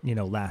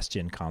 last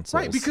gen consoles.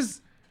 right,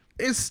 because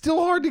it's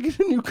still hard to get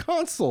a new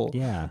console.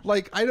 Yeah.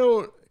 Like,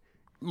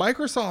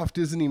 Microsoft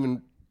isn't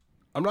even,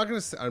 I'm not going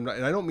to say, and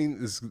I don't mean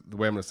this the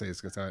way I'm going to say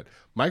it's going to sound.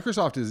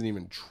 Microsoft isn't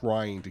even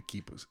trying to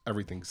keep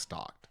everything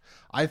stocked.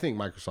 I think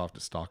Microsoft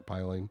is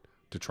stockpiling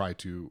to try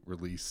to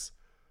release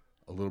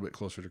a little bit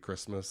closer to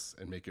Christmas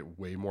and make it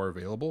way more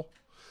available.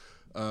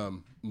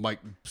 Like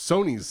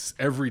Sony's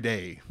every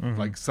day,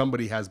 like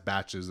somebody has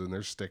batches and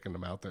they're sticking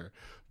them out there.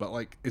 But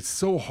like, it's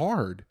so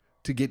hard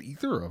to get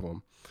either of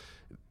them.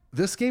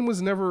 This game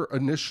was never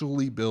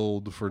initially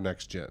billed for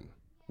next gen.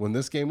 When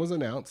this game was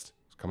announced,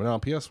 it's coming out on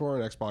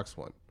PS4 and Xbox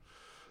One.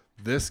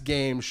 This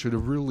game should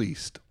have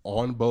released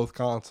on both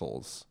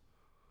consoles,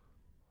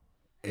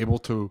 able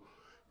to,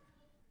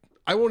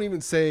 I won't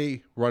even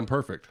say run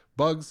perfect.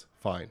 Bugs,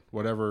 fine.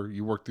 Whatever.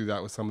 You work through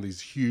that with some of these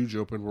huge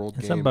open world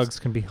games. Some bugs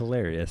can be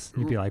hilarious.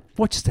 You'd be like,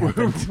 what just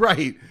happened?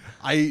 Right.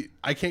 I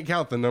can't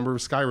count the number of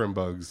Skyrim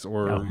bugs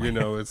or,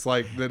 it's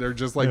like that are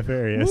just like,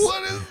 nefarious.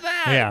 What is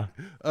that?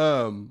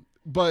 Yeah.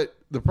 But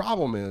the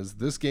problem is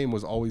this game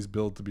was always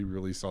built to be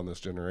released on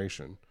this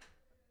generation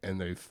and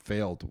they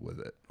failed with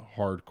it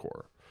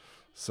hardcore.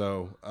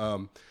 So,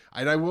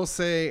 and I will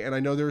say, and I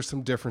know there's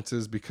some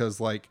differences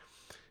because like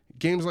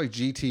games like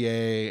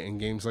GTA and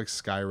games like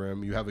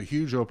Skyrim, you have a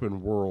huge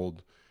open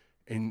world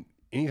and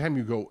anytime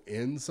you go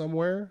in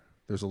somewhere,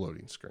 there's a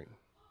loading screen.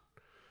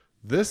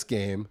 This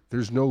game,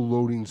 there's no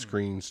loading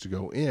screens to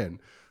go in.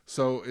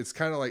 So it's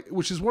kind of like,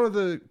 which is one of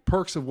the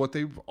perks of what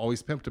they've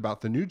always pimped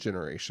about the new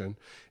generation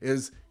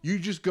is you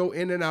just go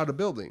in and out of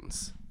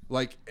buildings.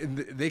 Like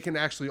they can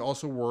actually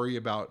also worry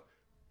about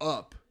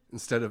up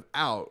instead of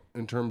out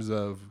in terms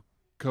of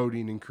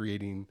coding and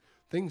creating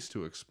things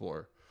to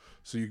explore.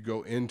 So you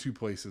go into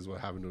places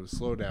without having to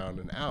slow down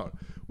and out,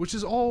 which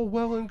is all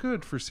well and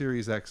good for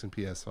Series X and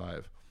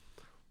PS5.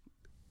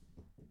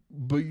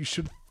 But you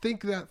should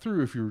think that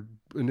through if you're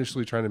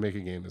initially trying to make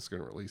a game that's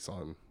going to release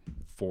on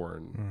 4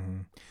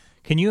 and...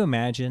 Can you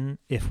imagine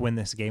if when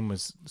this game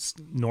was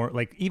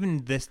like even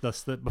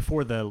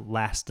before the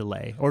last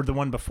delay or the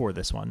one before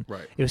this one,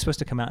 right? It was supposed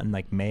to come out in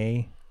like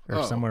May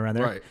or somewhere around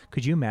there. Right.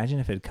 Could you imagine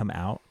if it had come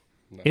out?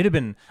 No. It'd have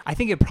been. I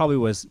think it probably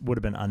would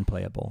have been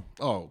unplayable.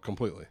 Oh,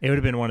 completely. It would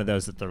have been one of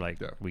those that they're like,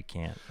 we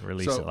can't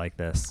release it like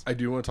this. I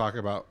do want to talk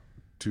about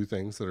two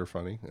things that are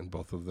funny, and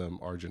both of them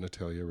are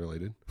genitalia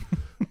related.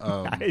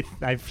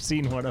 I've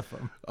seen one of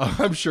them.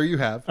 I'm sure you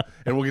have,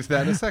 and we'll get to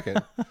that in a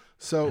second.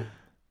 So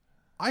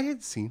I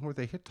had seen where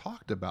they had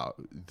talked about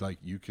like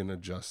you can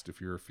adjust if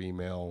you're a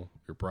female,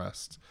 your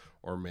breasts,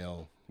 or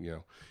male,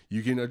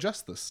 you can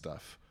adjust this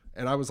stuff.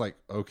 And I was like,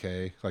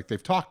 okay, like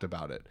they've talked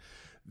about it.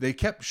 They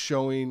kept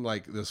showing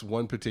like this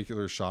one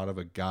particular shot of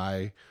a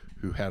guy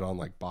who had on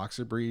like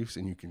boxer briefs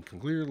and you can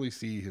clearly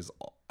see his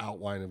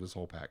outline of his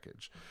whole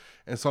package.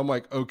 And so I'm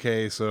like,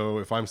 okay, so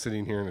if I'm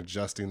sitting here and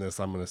adjusting this,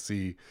 I'm going to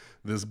see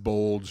this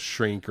bold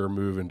shrink or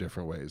move in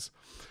different ways.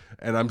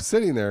 And I'm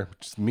sitting there,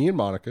 just me and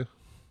Monica.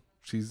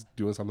 She's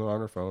doing something on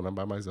her phone. I'm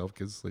by myself,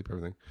 kids asleep,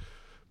 everything.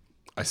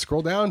 I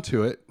scroll down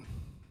to it. I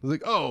was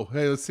like, oh,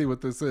 hey, let's see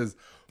what this is.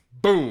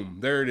 Boom,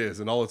 there it is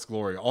in all its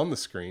glory on the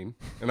screen.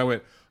 And I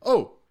went,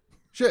 oh,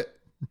 shit.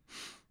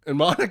 And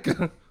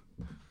Monica,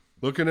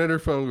 looking at her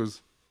phone,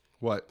 goes,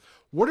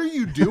 what are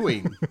you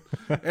doing?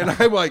 And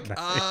I'm like,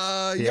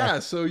 yeah,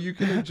 so you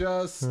can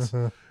adjust.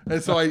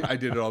 And so I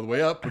did it all the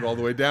way up and all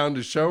the way down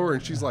to show her.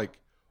 And she's like,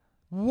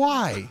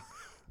 why?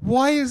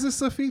 Why is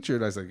this a feature?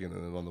 And I was like, and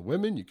then on the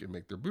women, you can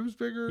make their boobs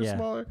bigger or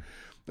smaller.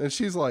 And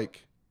she's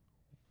like,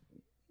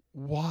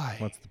 why?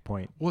 What's the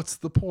point? What's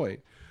the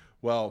point?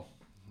 Well,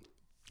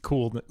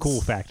 cool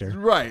factor.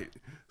 Right.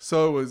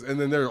 So it was, and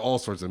then there are all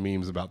sorts of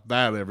memes about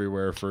that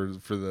everywhere for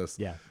this.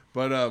 Yeah.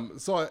 But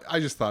so I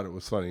just thought it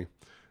was funny.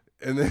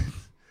 And then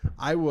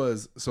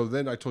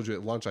then I told you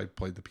at lunch I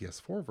played the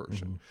PS4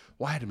 version. Mm-hmm.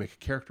 Well, I had to make a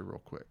character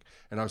real quick.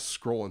 And I was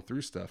scrolling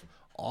through stuff.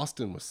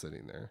 Austin was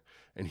sitting there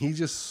and he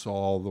just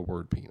saw the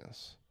word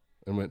penis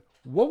and went,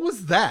 what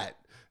was that?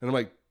 And I'm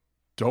like,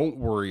 don't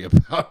worry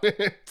about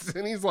it.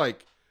 And he's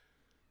like,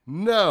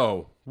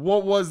 no,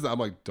 what was that? I'm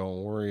like,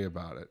 don't worry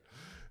about it.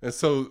 And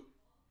so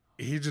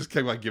he just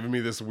kept like giving me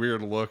this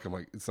weird look. I'm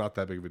like, it's not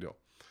that big of a deal.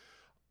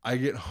 I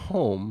get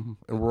home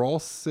and we're all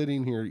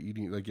sitting here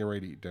eating, like getting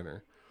ready to eat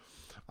dinner.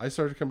 I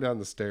started to come down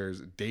the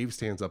stairs. Dave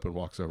stands up and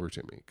walks over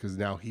to me because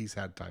now he's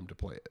had time to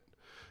play it.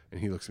 And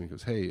he looks at me and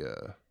goes, hey,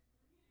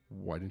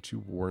 why didn't you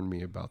warn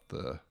me about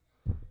the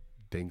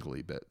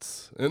dangly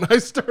bits? And I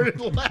started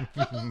laughing.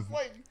 I was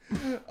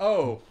like,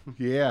 oh,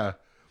 yeah.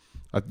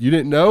 You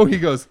didn't know? He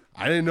goes,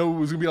 I didn't know it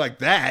was going to be like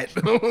that.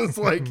 I was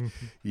like,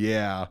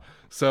 yeah.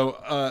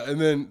 So, and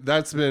then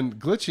that's been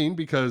glitching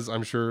because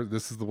I'm sure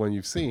this is the one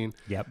you've seen.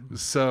 Yep.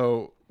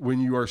 So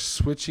when you are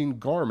switching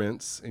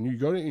garments and you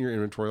go to your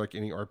inventory like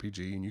any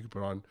RPG and you can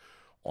put on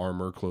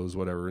armor, clothes,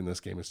 whatever. In this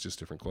game, it's just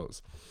different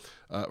clothes.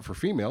 For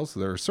females,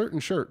 there are certain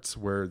shirts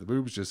where the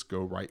boobs just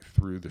go right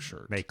through the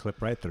shirt. They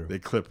clip right through. They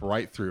clip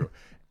right through.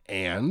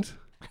 And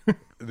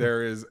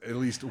there is at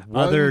least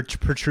one other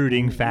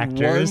protruding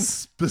factors. One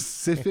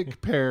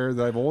specific pair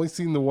that I've only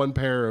seen the one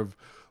pair of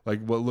like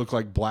what look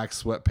like black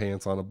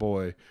sweatpants on a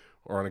boy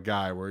or on a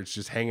guy where it's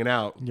just hanging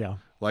out. Yeah.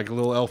 Like a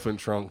little elephant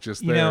trunk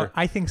just you there. Know,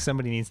 I think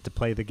somebody needs to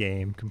play the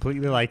game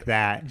completely like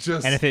that.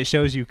 And if it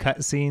shows you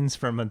cutscenes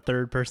from a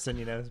third person,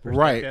 perspective,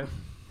 right.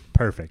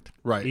 Perfect.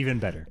 Right. Even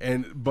better.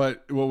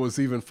 But what was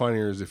even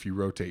funnier is if you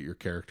rotate your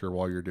character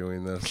while you're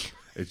doing this,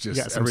 it's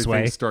just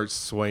everything starts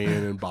swaying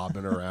and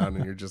bobbing around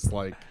and you're just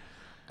like,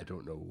 I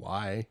don't know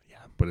why,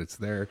 but it's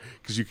there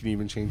because you can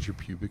even change your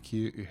pubic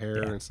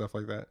hair and stuff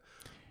like that.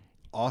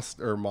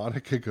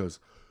 Monica goes,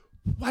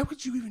 why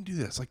would you even do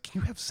this? Like,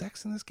 can you have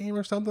sex in this game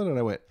or something? And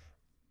I went,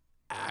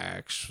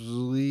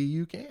 actually,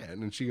 you can.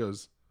 And she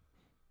goes,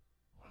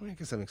 I mean, I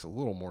guess that makes a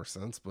little more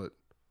sense, but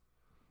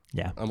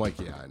yeah, I'm like,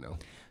 yeah, I know.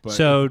 But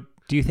so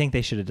do you think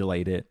they should have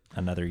delayed it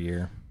another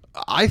year?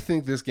 I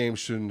think this game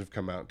shouldn't have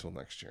come out until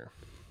next year.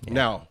 Yeah.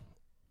 Now,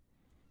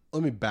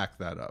 let me back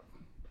that up.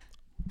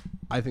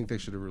 I think they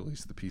should have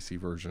released the PC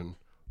version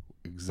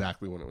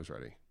exactly when it was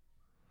ready.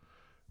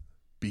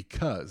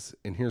 Because,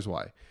 and here's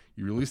why.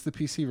 You release the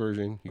PC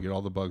version, you get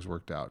all the bugs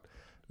worked out.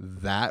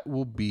 That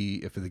will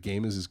be, if the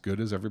game is as good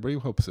as everybody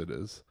hopes it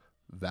is,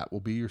 that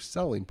will be your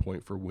selling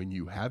point for when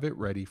you have it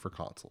ready for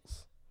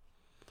consoles.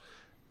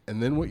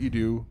 And then what you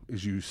do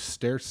is you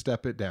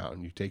stair-step it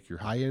down. You take your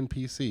high-end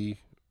PC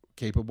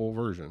capable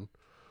version,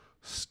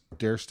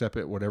 stair-step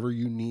it whatever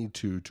you need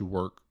to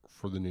work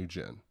for the new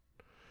gen.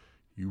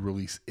 You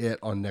release it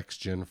on next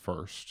gen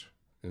first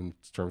in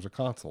terms of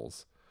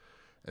consoles.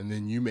 And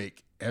then you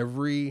make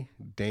every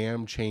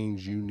damn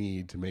change you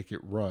need to make it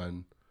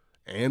run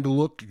and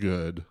look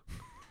good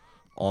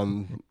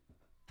on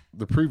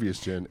the previous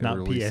gen and not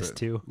release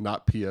PS2. It.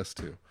 Not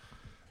PS2.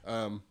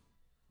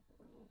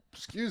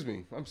 Excuse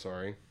me. I'm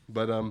sorry.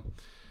 But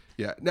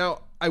yeah.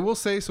 Now, I will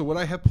say, so what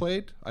I have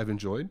played, I've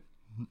enjoyed.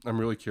 I'm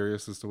really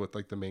curious as to what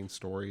like the main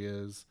story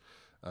is.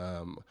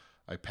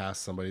 I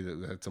passed somebody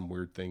that had some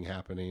weird thing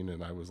happening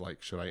and I was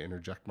like, should I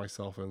interject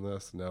myself in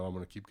this? No, I'm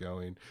going to keep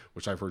going,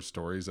 which I've heard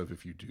stories of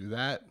if you do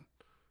that,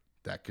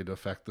 that could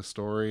affect the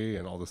story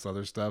and all this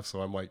other stuff.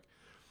 So I'm like,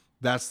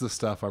 that's the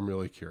stuff I'm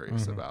really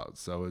curious about.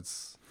 So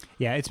it's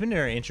been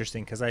very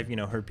interesting because I've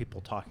heard people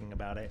talking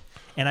about it,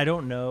 and I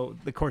don't know.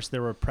 Of course,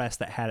 there were press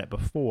that had it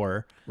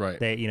before, right?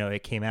 They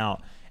it came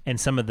out, and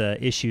some of the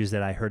issues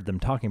that I heard them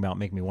talking about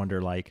make me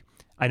wonder. Like,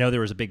 I know there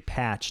was a big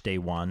patch day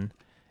one,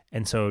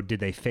 and so did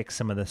they fix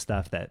some of the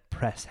stuff that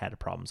press had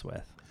problems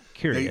with?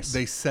 Curious.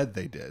 They said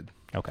they did.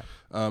 Okay.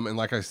 And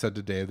like I said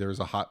today, there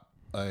was a hot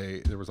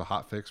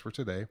fix for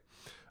today.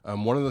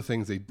 One of the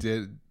things they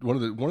did, one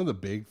of the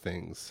big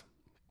things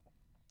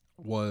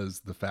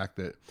was the fact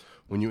that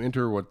when you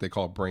enter what they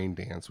call brain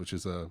dance, which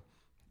is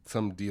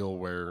some deal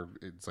where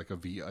it's like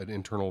an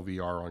internal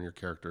VR on your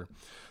character,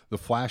 the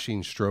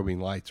flashing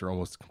strobing lights are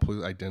almost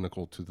completely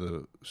identical to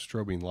the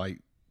strobing light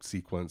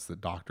sequence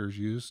that doctors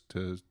use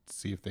to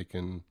see if they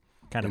can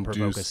kind of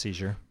provoke a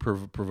seizure.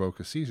 Provoke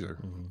a seizure.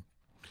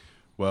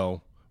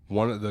 Well,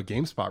 one of the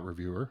GameSpot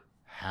reviewer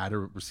had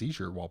a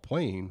seizure while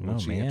playing when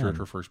she entered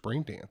her first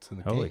brain dance in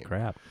the game. Holy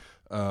crap.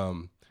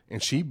 And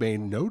she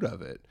made note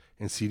of it.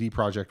 And CD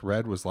Projekt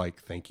Red was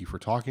like, thank you for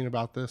talking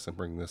about this and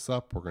bringing this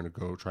up. We're going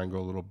to try and go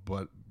a little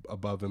bit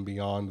above and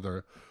beyond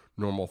their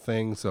normal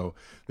thing. So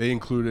they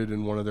included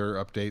in one of their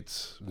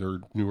updates, their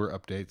newer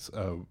updates,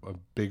 a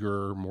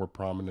bigger, more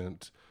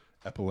prominent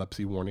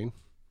epilepsy warning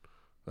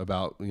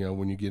about,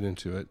 when you get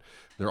into it.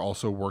 They're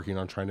also working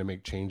on trying to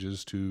make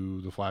changes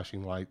to the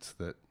flashing lights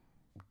that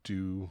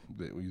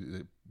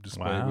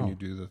display when you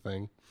do the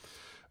thing.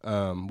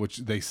 Which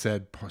they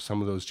said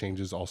some of those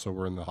changes also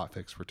were in the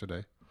hotfix for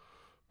today.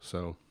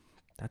 So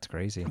that's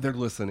crazy. They're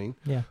listening.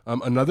 Yeah.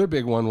 Another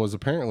big one was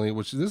apparently,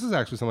 which this is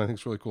actually something I think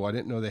is really cool. I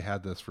didn't know they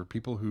had this for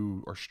people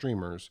who are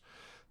streamers.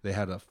 They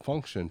had a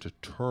function to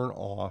turn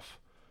off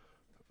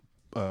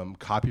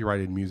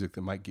copyrighted music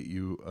that might get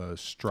you a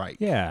strike.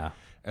 Yeah.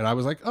 And I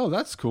was like, oh,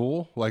 that's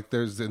cool. Like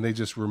and they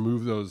just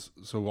remove those.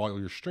 So while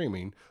you're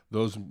streaming,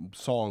 those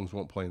songs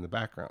won't play in the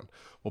background.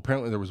 Well,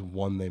 apparently there was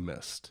one they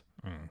missed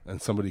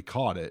and somebody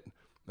caught it.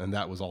 And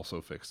that was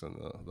also fixed in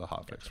the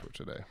hotfix for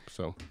today.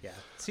 So yeah.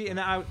 See, and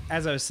I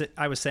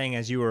was saying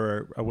as you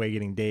were away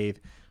getting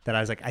Dave, that I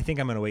was like, I think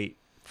I'm going to wait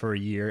for a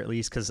year at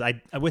least, because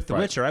with The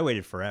Witcher I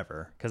waited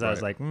forever because I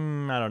was like, I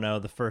don't know.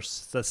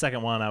 The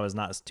second one I was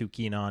not too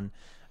keen on,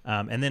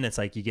 and then it's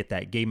like you get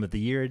that Game of the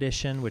Year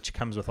edition, which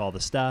comes with all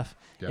the stuff.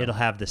 Yeah. It'll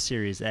have the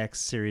Series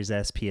X, Series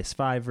S,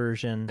 PS5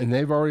 version, and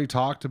they've already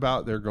talked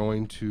about they're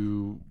going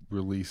to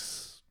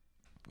release.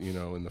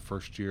 In the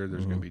first year,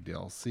 there's going to be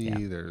DLC.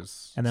 Yeah.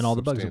 And then all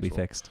the bugs will be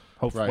fixed.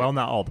 Hopefully, well,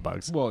 not all the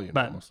bugs. Well,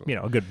 but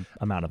a good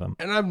amount of them.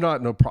 And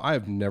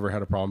I've never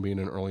had a problem being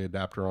an early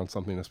adapter on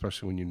something,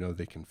 especially when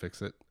they can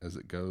fix it as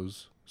it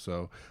goes.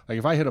 So, like,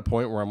 if I hit a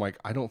point where I'm like,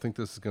 I don't think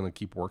this is going to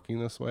keep working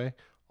this way,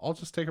 I'll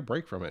just take a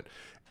break from it.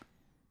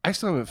 I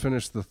still haven't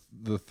finished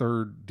the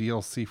third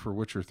DLC for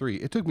Witcher 3.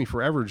 It took me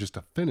forever just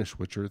to finish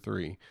Witcher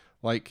 3.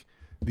 Like,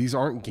 these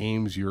aren't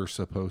games you're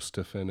supposed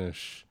to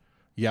finish.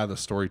 Yeah, the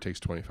story takes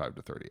 25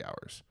 to 30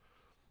 hours.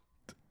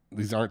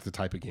 These aren't the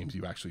type of games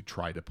you actually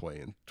try to play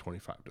in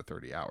 25 to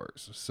 30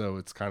 hours. So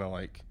it's kind of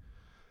like,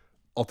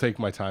 I'll take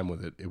my time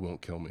with it. It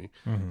won't kill me.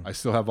 I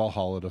still have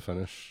Valhalla to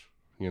finish.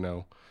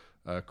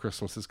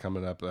 Christmas is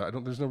coming up.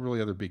 There's no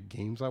really other big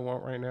games I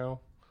want right now,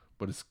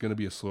 but it's going to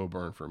be a slow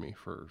burn for me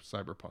for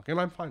Cyberpunk,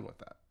 and I'm fine with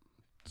that.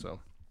 So,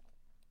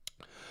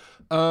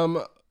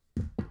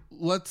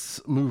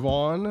 let's move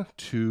on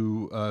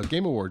to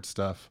Game Awards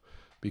stuff,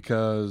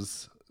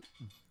 because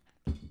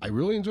I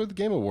really enjoyed the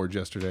Game Awards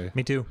yesterday.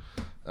 Me too.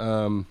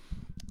 I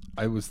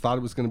thought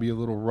it was going to be a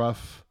little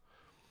rough.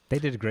 They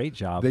did a great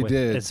job. They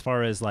did. As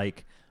far as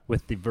like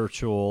with the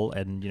virtual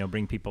and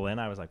bring people in.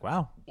 I was like,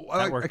 wow.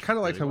 I kind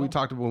of liked how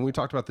when we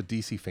talked about the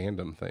DC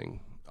fandom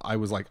thing. I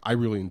was like, I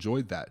really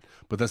enjoyed that.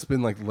 But that's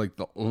been like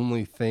the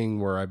only thing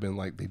where I've been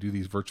like, they do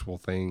these virtual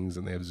things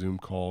and they have Zoom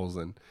calls,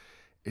 and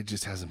it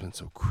just hasn't been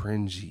so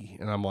cringy.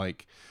 And I'm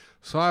like.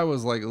 So I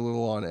was like a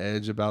little on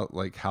edge about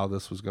like how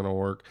this was going to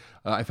work.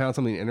 I found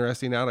something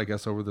interesting out. I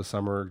guess over the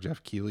summer,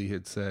 Jeff Keighley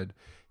had said,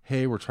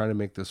 hey, we're trying to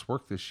make this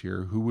work this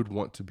year. Who would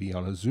want to be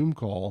on a Zoom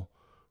call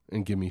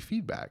and give me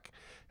feedback?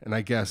 And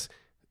I guess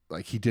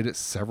like he did it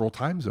several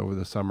times over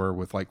the summer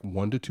with like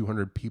 100 to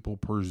 200 people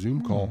per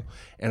Zoom call.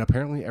 And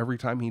apparently every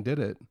time he did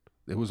it,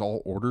 it was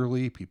all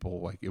orderly.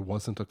 People like, it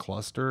wasn't a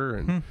cluster,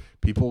 and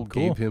people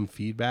gave him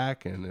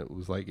feedback, and it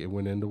was like, it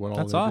went into what all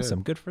That's awesome.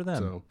 Did. Good for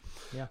them. So,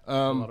 yeah,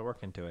 a lot of work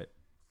into it.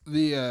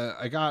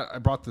 I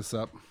brought this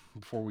up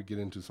before we get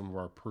into some of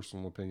our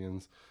personal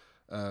opinions.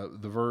 The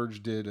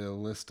Verge did a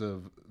list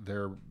of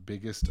their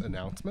biggest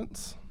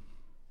announcements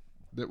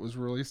that was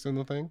released in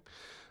the thing.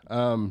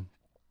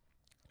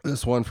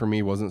 This one for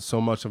me wasn't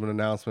so much of an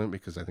announcement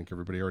because I think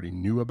everybody already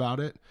knew about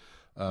it.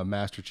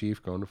 Master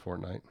Chief going to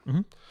Fortnite.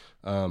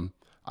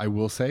 I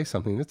will say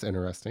something that's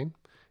interesting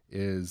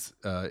is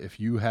if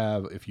you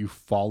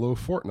follow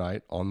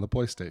Fortnite on the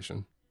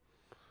PlayStation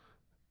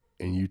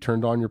and you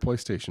turned on your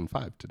PlayStation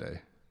 5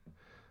 today,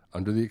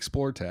 under the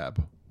Explore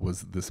tab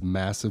was this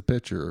massive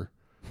picture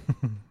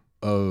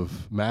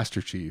of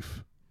Master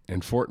Chief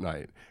and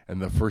Fortnite. And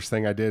the first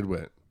thing I did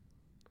went,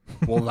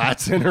 well,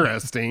 that's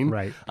interesting.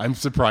 Right. I'm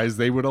surprised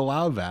they would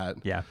allow that.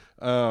 Yeah.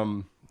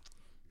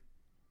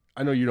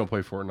 I know you don't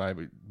play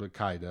Fortnite, but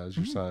Kai does,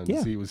 your son.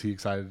 Yeah. Was he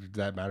excited? Did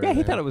that matter? Yeah,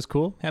 he thought it was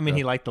cool. I mean,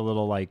 he liked the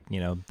little,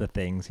 the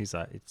things. He's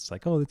it's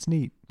like, oh, that's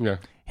neat. Yeah.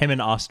 Him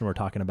and Austin were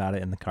talking about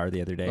it in the car the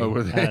other day. Oh,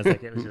 were they? And I was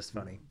like, it was just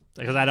funny.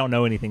 Because I don't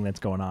know anything that's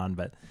going on,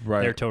 but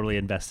they're totally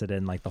invested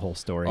in, like, the whole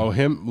story. Oh,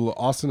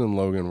 Austin and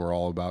Logan were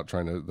all about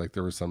trying to, like,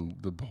 there was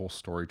the whole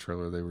story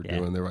trailer they were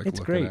doing. They were, like, it's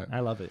looking great. I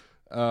love it.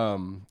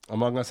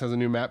 Among Us has a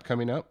new map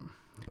coming up.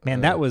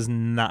 Man, that was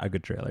not a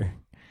good trailer.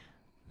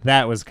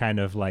 That was kind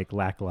of like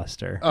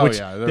lackluster. Oh,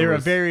 yeah. They're a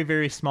very,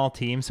 very small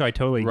team, so I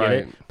totally get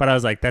it. But I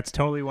was like, that's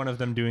totally one of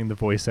them doing the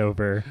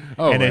voiceover.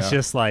 Oh, and it's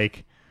just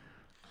like,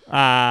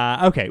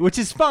 okay, which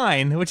is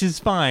fine.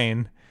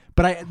 But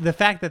But the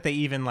fact that they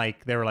even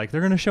like they were like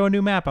they're gonna show a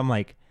new map, I'm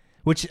like,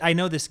 which I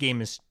know this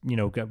game is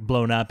got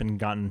blown up and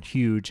gotten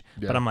huge,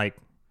 but I'm like,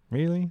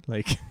 really?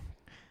 Like,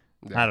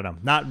 I don't know,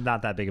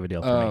 not that big of a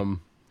deal for me.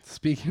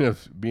 Speaking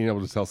of being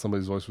able to tell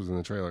somebody's voice was in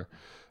the trailer,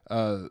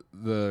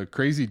 the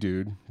crazy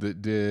dude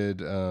that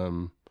did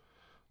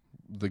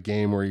the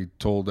game where he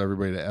told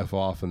everybody to F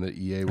off and that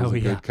EA was a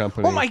good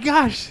company. Oh my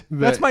gosh,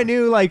 that's my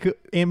new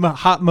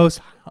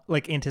most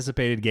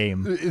anticipated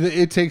game.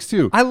 It Takes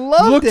Two. I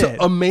loved it. Looked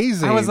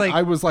amazing. I was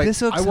like,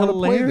 this looks I want to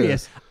play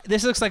hilarious.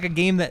 This looks like a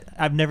game that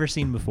I've never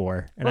seen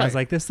before, and I was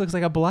like, this looks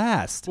like a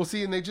blast. Well,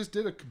 see, and they just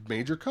did a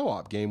major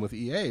co-op game with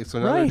EA, so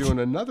now they're doing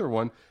another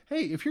one.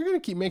 Hey, if you're going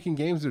to keep making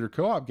games that are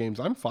co-op games,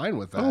 I'm fine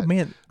with that. Oh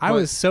man, I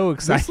was so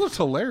excited. This looks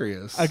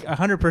hilarious.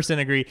 100%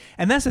 agree.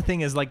 And that's the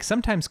thing is like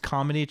sometimes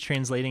comedy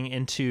translating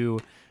into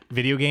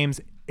video games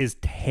is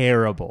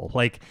terrible.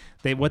 Like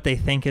what they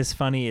think is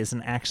funny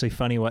isn't actually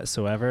funny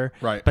whatsoever.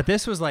 Right. But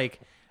this was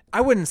like,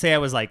 I wouldn't say I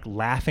was like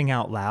laughing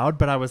out loud,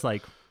 but I was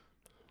like,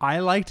 I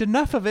liked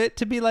enough of it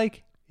to be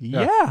like,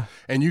 yeah.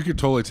 And you could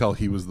totally tell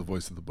he was the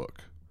voice of the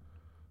book.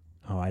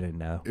 Oh, I didn't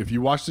know. If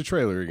you watch the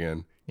trailer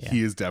again,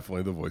 he is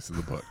definitely the voice of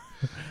the book.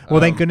 Well,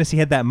 thank goodness he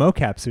had that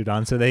mocap suit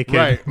on so they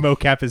could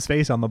mocap his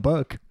face on the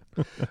book.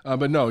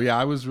 But no,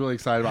 I was really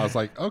excited. I was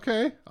like,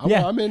 okay,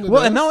 I'm into this.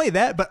 Well, and not only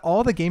that, but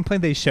all the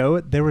gameplay they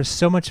showed, there was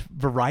so much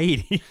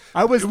variety.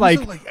 I was like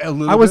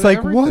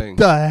what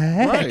the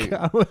heck? Right.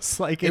 I was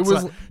like, it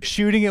was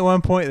shooting at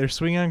one point. They're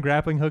swinging on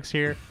grappling hooks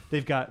here.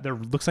 They've got,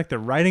 looks like they're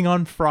riding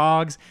on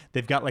frogs.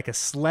 They've got like a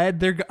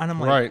sled. And I'm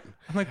like,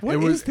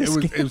 what is this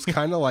game? It was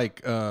kind of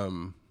like,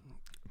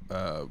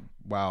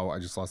 wow, I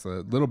just lost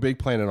the Little Big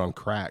Planet on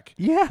crack.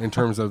 Yeah. In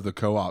terms of the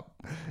co-op,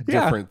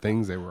 different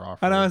things they were offering.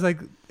 And I was like,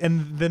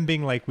 and them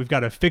being like, we've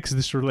got to fix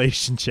this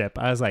relationship.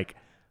 I was like,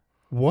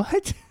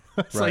 what?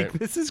 I was like,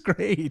 this is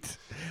great.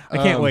 I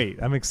can't wait.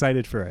 I'm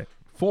excited for it.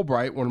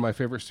 Fulbright, one of my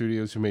favorite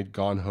studios who made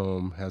Gone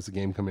Home, has a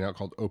game coming out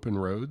called Open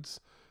Roads,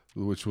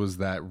 which was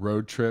that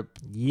road trip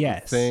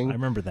thing. I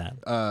remember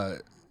that.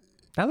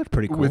 That looked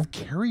pretty cool. With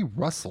Carrie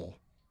Russell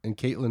and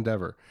Caitlin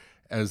Dever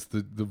as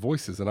the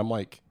voices. And I'm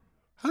like,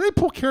 how do they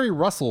pull Carrie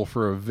Russell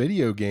for a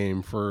video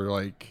game for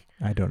like...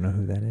 I don't know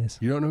who that is.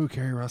 You don't know who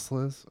Carrie Russell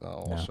is?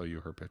 Oh, I'll show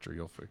you her picture.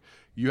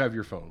 You have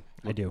your phone.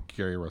 I do.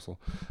 Carrie Russell.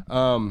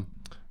 I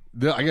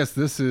guess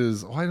this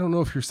is... I don't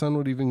know if your son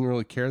would even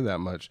really care that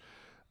much.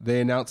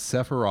 They announced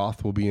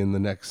Sephiroth will be in the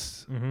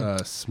next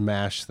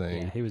Smash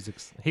thing. Yeah,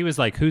 he was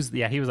like, who's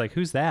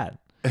that?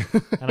 And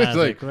I was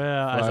like,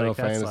 well, I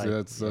was like,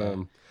 that's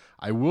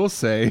I will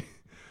say,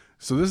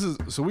 so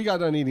we got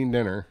done eating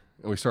dinner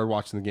and we started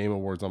watching the Game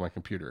Awards on my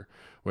computer,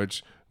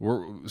 which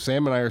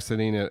Sam and I are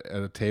sitting at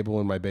a table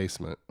in my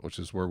basement, which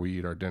is where we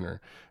eat our dinner,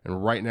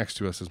 and right next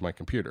to us is my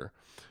computer.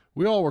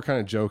 We all were kind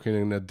of joking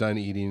and had done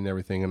eating and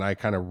everything, and I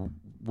kind of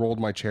rolled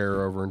my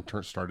chair over and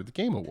started the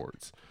Game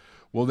Awards.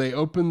 Well, they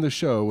opened the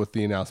show with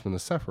the announcement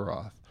of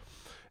Sephiroth.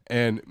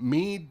 And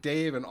me,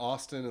 Dave, and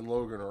Austin and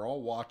Logan are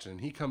all watching.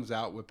 He comes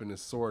out whipping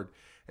his sword,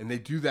 and they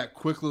do that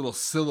quick little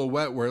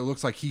silhouette where it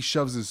looks like he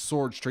shoves his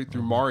sword straight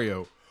through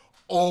Mario.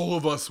 All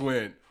of us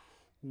went,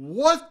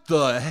 what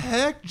the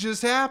heck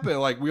just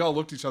happened? Like, we all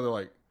looked at each other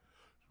like,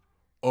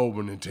 oh,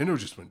 but Nintendo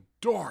just went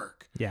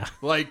dark. Yeah.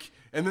 Like,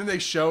 and then they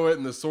show it,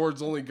 and the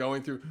sword's only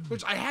going through,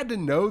 which I had to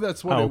know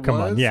that's what it was. Oh, come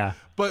on, yeah.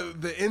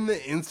 But in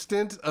the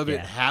instant of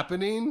it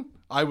happening,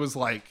 I was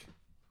like,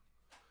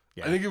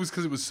 I think it was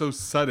because it was so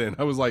sudden.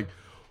 I was like,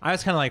 I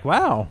was kind of like,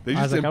 wow. They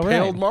just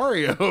impaled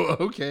Mario.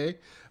 Okay.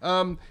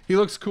 He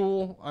looks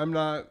cool. I'm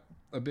not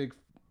a big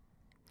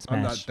Smash.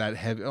 I'm not that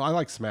heavy. I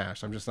like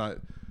Smash. I'm just not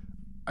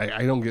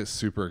I don't get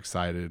super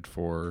excited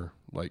for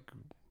like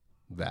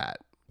that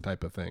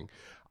type of thing.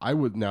 I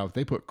would now if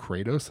they put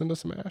Kratos into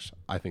Smash,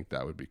 I think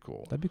that would be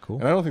cool. That'd be cool.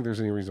 And I don't think there's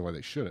any reason why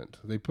they shouldn't.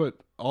 They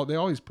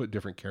always put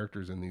different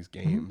characters in these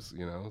games,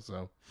 you know.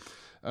 So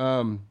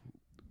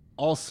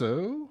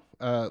also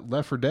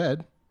Left 4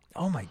 Dead.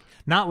 Oh my!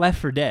 Not Left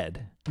 4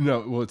 Dead.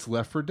 No, well, it's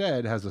Left 4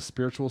 Dead has a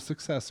spiritual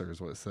successor, is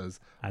what it says.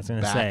 I was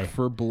going to say Back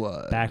 4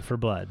 Blood. Back 4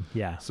 Blood.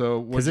 Yeah.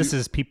 So because this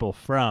is people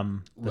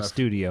from the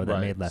studio that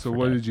made Left 4 Dead. So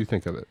what did you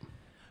think of it?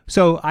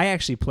 So I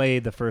actually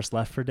played the first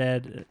Left 4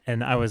 Dead,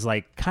 and I was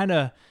like, kind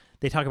of.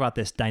 They talk about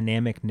this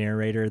dynamic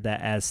narrator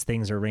that as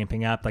things are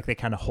ramping up, like they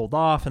kind of hold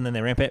off and then they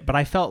ramp it. But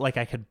I felt like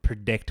I could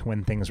predict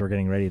when things were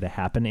getting ready to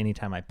happen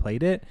anytime I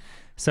played it.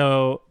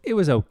 So it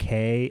was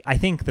okay. I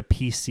think the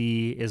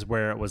PC is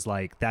where it was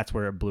like, that's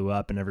where it blew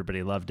up and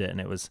everybody loved it. And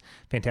it was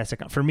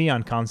fantastic. For me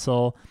on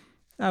console,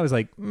 I was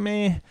like,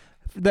 meh.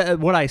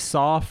 What I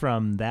saw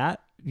from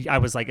that, I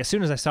was like, as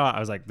soon as I saw it, I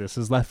was like, this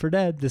is Left 4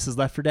 Dead. This is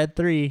Left 4 Dead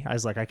 3. I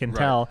was like, I can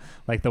tell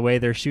like the way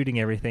they're shooting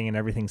everything and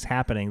everything's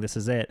happening. This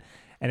is it.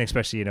 And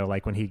especially, you know,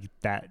 like when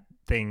that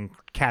thing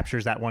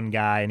captures that one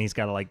guy and he's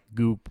got to like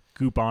goop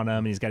on him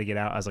and he's got to get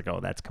out. I was like,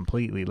 oh, that's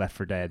completely Left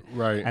 4 Dead.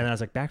 Right. And then I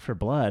was like, Back 4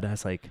 Blood. I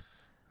was like,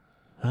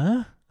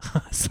 huh?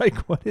 I was like,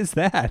 what is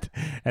that?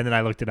 And then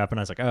I looked it up and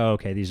I was like, oh,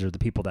 okay, these are the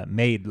people that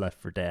made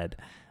Left 4 Dead.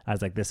 I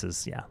was like, this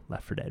is,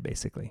 Left 4 Dead,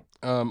 basically.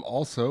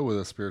 Also with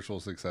a spiritual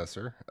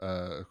successor,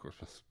 of course,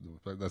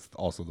 that's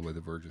also the way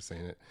The Verge is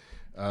saying it.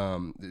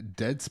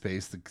 Dead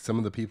Space, some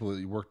of the people that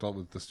you worked on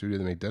with the studio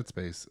that made Dead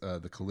Space,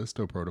 the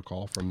Callisto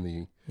Protocol from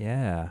the...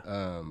 Yeah.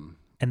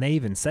 And they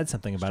even said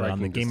something about it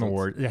on the Game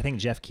Awards. I think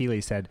Jeff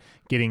Keighley said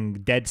getting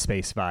Dead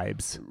Space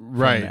vibes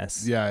from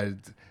this. Yeah.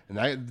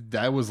 And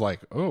that was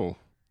like, oh...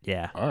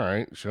 Yeah. All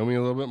right. Show me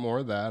a little bit more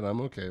of that.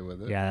 I'm okay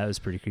with it. Yeah, that was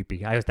pretty creepy.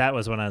 That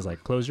was when I was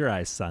like, close your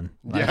eyes, son.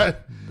 Like, yeah.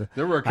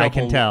 There were a couple. I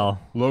can tell.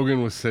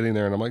 Logan was sitting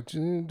there and I'm like,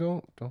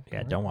 don't.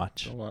 Yeah, don't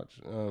watch. Don't watch.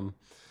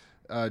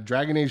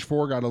 Dragon Age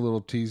 4 got a little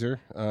teaser.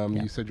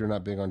 You said you're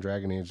not big on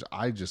Dragon Age.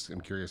 I just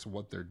am curious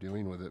what they're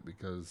doing with it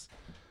because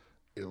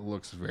it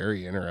looks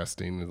very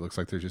interesting. It looks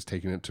like they're just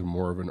taking it to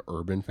more of an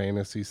urban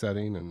fantasy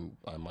setting, and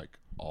I'm like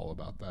all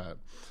about that.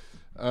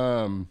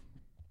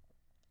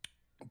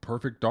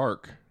 Perfect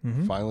Dark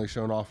finally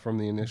shown off from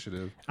the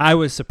initiative. I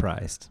was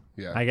surprised.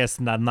 Yeah, I guess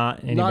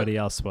not anybody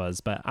else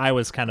was, but I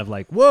was kind of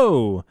like,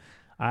 whoa,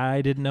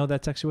 I didn't know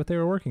that's actually what they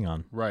were working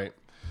on. Right.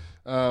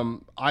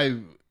 I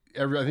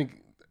think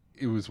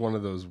it was one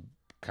of those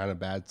kind of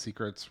bad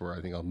secrets where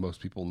I think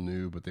most people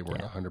knew, but they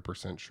weren't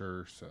 100%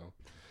 sure. So.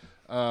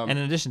 And in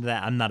addition to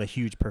that, I'm not a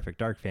huge Perfect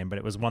Dark fan, but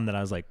it was one that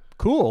I was like,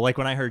 cool. Like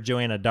when I heard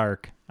Joanna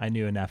Dark, I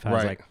knew enough. I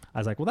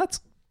was like, well,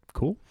 that's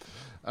cool.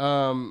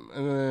 And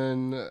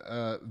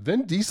then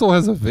Vin Diesel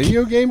has a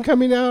video game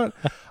coming out.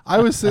 I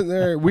was sitting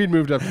there. We'd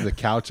moved up to the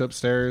couch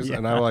upstairs,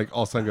 and I like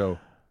all of a sudden go,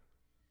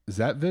 "Is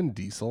that Vin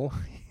Diesel?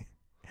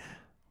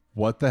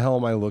 What the hell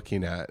am I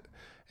looking at?"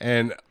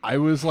 And I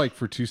was like,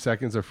 for 2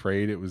 seconds,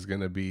 afraid it was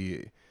gonna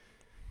be,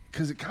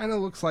 because it kind of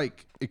looks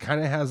like it kind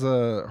of has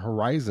a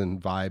Horizon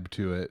vibe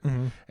to it.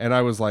 And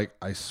I was like,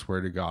 I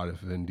swear to God, if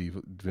Vin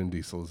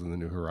Diesel is in the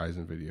new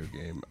Horizon video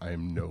game, I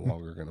am no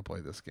longer going to play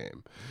this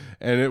game.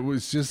 And it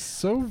was just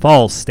so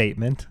false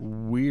statement.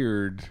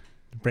 Weird.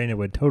 Brandon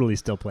would totally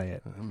still play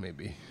it.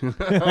 Maybe.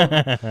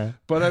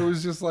 But I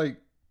was just like,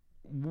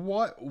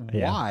 what?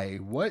 Why?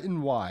 What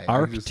and why?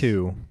 Arc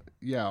 2.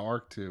 Yeah,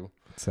 Arc 2.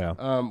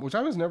 So, which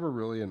I was never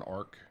really an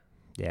Arc.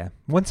 Yeah.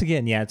 Once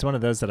again, it's one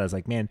of those that I was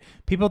like, man,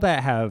 people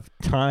that have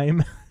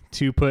time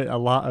to put a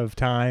lot of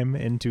time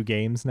into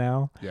games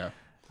now. Yeah.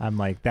 I'm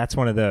like, that's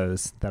one of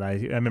those that I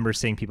remember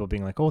seeing people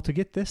being like, oh, to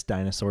get this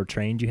dinosaur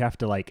trained, you have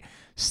to like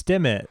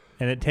stim it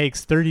and it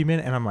takes 30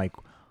 minutes. And I'm like,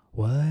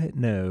 what?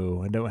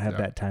 No, I don't have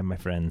that time, my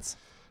friends.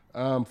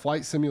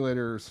 Flight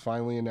Simulator is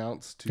finally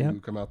announced to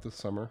come out this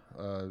summer,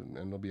 and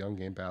it'll be on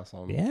Game Pass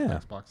on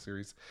Xbox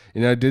Series.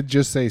 And I did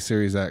just say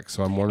Series X,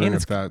 so I'm wondering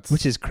if that's...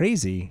 Which is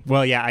crazy.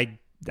 Well, yeah, I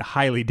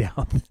highly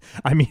doubt.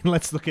 I mean,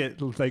 let's look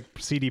at like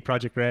CD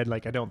Projekt Red.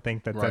 Like, I don't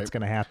think that's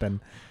going to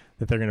happen,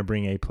 that they're going to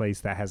bring a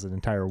place that has an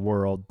entire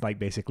world, like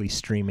basically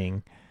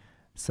streaming.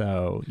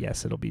 So,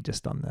 yes, it'll be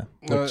just on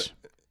the...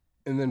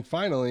 And then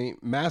finally,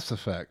 Mass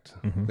Effect.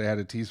 They had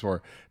a tease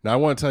for. Now, I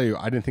want to tell you,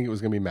 I didn't think it was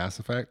going to be Mass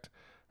Effect.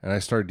 And I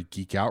started to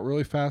geek out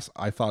really fast.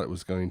 I thought it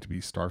was going to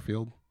be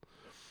Starfield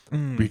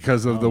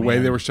because of the way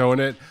they were showing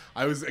it.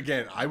 I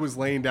was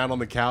laying down on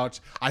the couch.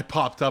 I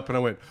popped up and I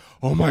went,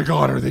 oh my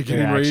God, are they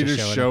getting ready to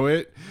show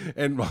it?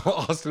 And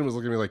Austin was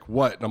looking at me like,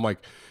 what? And I'm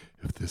like,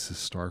 if this is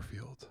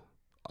Starfield,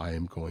 I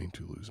am going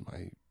to lose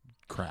my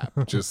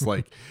crap. Just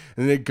like,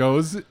 and it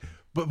goes.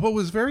 But what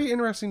was very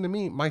interesting to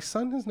me, my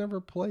son has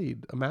never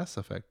played a Mass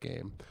Effect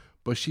game,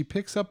 but she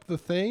picks up the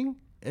thing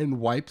and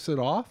wipes it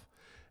off.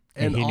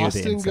 And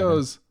Austin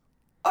goes,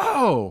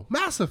 oh,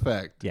 Mass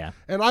Effect. Yeah.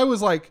 And I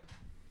was like,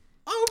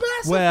 oh,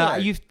 Mass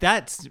Effect. Well,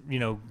 that's,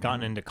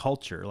 gotten into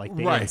culture, like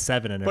the N7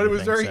 and everything. But it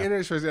was very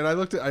interesting. And I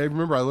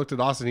remember I looked at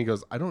Austin, he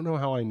goes, I don't know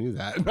how I knew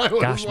that. And I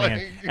was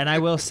man. And I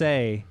will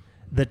say,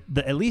 the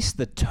at least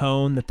the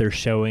tone that they're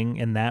showing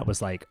in that was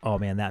like, oh,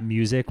 man, that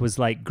music was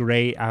like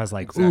great. I was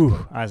like,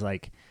 ooh. I was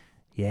like,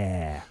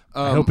 yeah.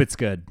 I hope it's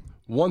good.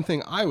 One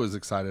thing I was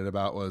excited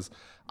about was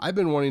I've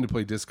been wanting to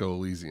play Disco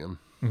Elysium.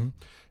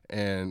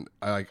 And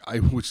I'm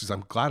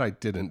glad I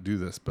didn't do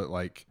this, but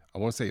like I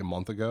want to say a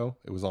month ago,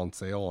 it was on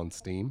sale on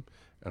Steam,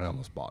 and I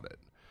almost bought it.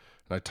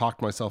 And I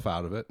talked myself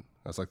out of it.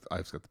 I was like,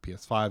 I've got the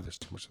PS5. There's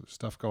too much other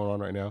stuff going on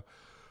right now.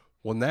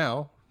 Well,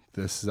 now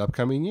this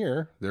upcoming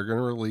year, they're going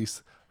to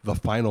release the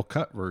Final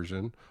Cut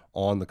version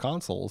on the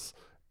consoles,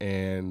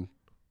 and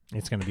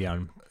it's going to be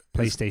on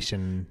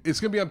PlayStation. It's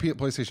going to be on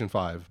PlayStation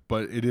 5,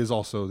 but they've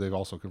also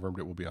confirmed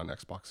it will be on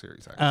Xbox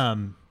Series X.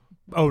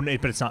 Oh,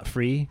 but it's not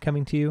free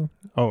coming to you?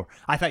 Oh,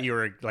 I thought you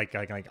were like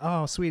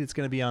oh, sweet, it's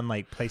going to be on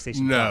like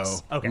PlayStation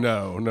Plus. Okay.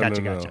 No.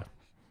 Gotcha.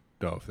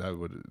 No,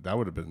 that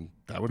would have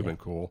been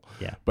cool.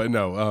 Yeah. But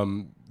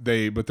no,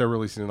 they're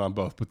releasing it on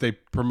both, but they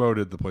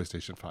promoted the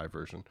PlayStation 5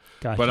 version.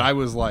 Gotcha. But I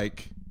was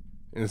like,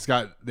 and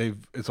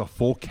it's a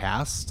full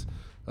cast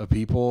of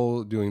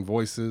people doing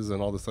voices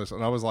and all this stuff.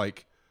 And I was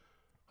like,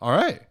 all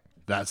right,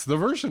 that's the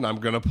version I'm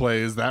going to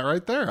play. Is that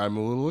right there? I'm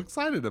a little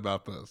excited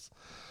about this.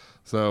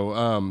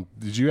 So,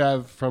 did you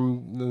have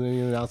from the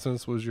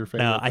announcements was your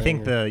favorite? No, I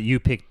think you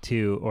picked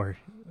two, or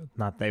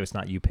not it was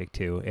not You Pick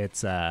Two.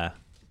 It's the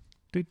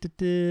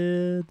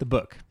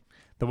book,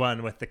 the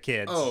one with the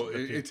kids. Oh,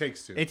 it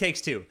takes two. It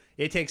Takes Two.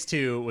 It Takes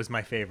Two was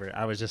my favorite.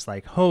 I was just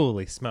like,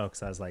 holy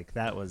smokes! I was like,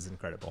 that was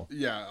incredible.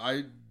 Yeah,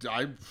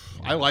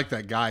 I like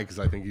that guy because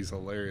I think he's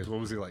hilarious. What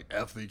was he like?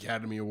 F the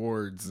Academy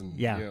Awards and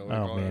Yeah. you know, like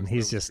all Man, that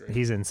he's stuff. just It's great.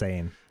 he's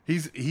insane.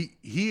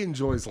 He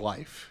enjoys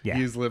life. Yeah.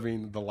 He is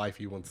living the life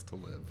he wants to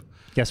live.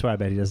 Guess what? I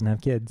bet he doesn't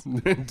have kids.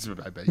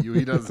 I bet you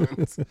he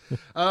doesn't.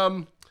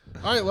 All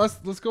right,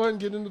 let's go ahead and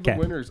get into the Okay.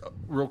 winners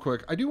real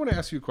quick. I do want to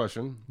ask you a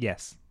question.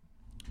 Yes.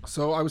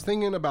 So I was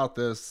thinking about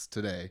this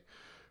today,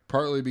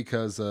 partly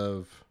because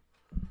of,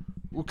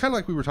 well, kind of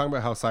like we were talking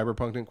about how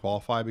Cyberpunk didn't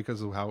qualify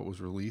because of how it was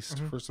released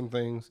for some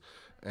things,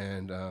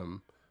 and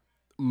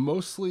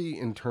mostly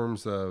in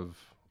terms of.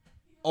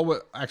 I'll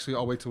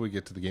wait till we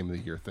get to the Game of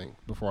the Year thing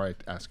before I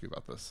ask you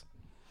about this.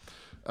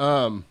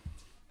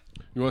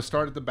 You want to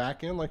start at the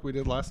back end like we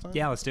did last time?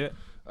 Yeah, let's do it.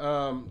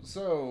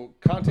 So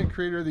Content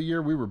Creator of the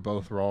Year, we were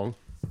both wrong.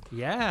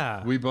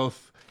 Yeah.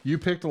 You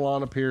picked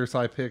Alana Pierce,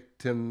 I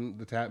picked Tim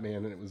the Tatman,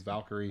 and it was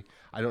Valkyrie.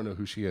 I don't know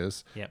who she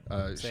is.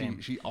 Yep,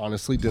 She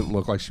honestly didn't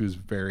look like she was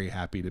very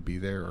happy to be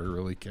there or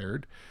really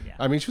cared. Yeah.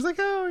 I mean, she was like,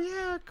 "Oh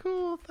yeah,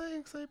 cool,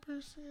 thanks, I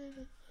appreciate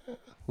it."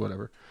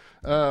 Whatever.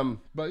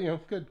 But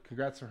good.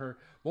 Congrats to her.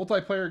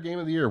 Multiplayer Game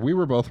of the Year, we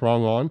were both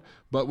wrong on,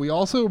 but we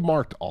also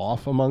marked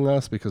off Among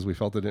Us because we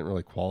felt it didn't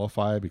really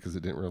qualify because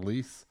it didn't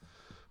release.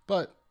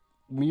 But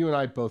you and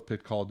I both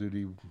picked Call of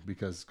Duty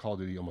because Call of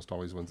Duty almost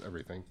always wins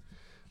everything.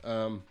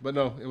 But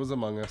no, it was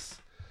Among Us.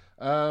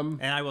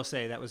 And I will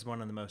say that was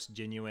one of the most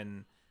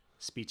genuine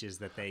speeches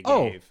that they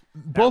Oh, gave.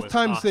 That both was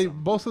times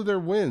awesome. both of their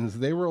wins,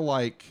 they were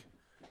like,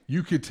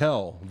 you could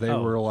tell they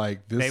were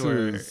like, this They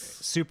were is.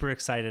 super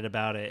excited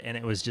about it, and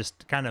it was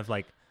just kind of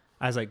like,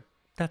 I was like,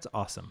 that's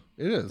awesome.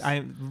 It is.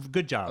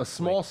 Good job. A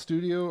small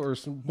studio or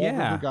some small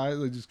group of guys,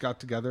 they just got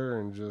together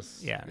and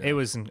just. Yeah, it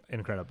was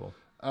incredible.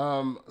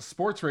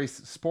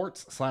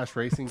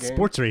 Sports/racing game.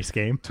 Sports race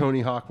game.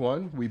 Tony Hawk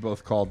won. We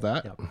both called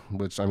that, Yep.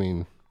 which I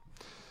mean,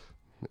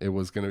 it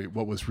was going to be.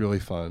 What was really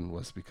fun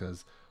was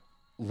because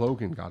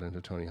Logan got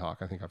into Tony Hawk.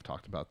 I think I've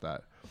talked about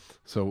that.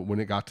 So when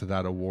it got to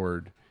that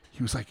award,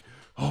 he was like,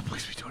 "Oh,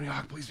 please be Tony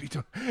Hawk, please be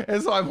Tony."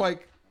 And so I'm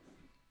like,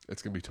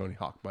 "It's going to be Tony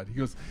Hawk, bud." He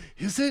goes,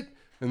 "Is it?"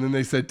 And then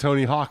they said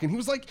Tony Hawk, and he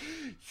was like,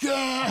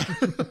 "Yeah."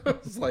 I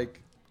was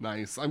like,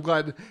 "Nice." I'm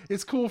glad.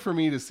 It's cool for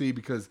me to see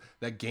because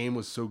that game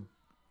was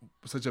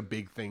such a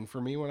big thing for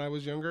me when I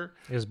was younger.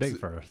 It was big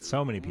for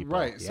so many people.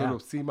 Right. Yeah. So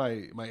to see my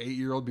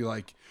 8-year-old be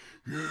like,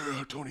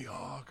 "Yeah, Tony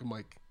Hawk," I'm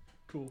like,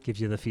 cool.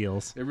 Gives you the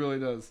feels. It really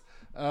does.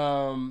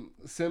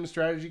 Sim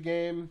strategy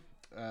game.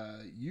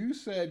 You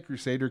said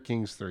Crusader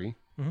Kings 3.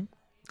 Mhm.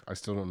 I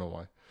still don't know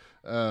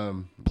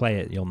why. Play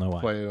it, you'll know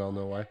why. Play it, I'll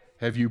know why.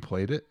 Have you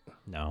played it?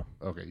 No.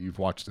 Okay, you've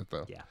watched it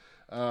though. Yeah.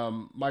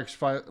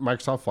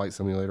 Microsoft Flight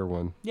Simulator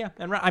 1. Yeah,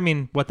 and I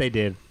mean what they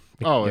did.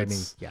 Oh, I mean,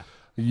 it's- yeah.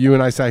 You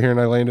and I sat here and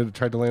I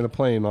tried to land a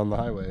plane on the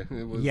highway.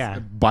 It was Yeah.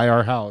 by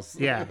our house.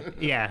 Yeah,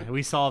 yeah.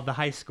 We saw the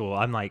high school.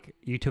 I'm like,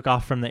 you took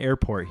off from the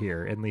airport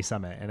here in Lee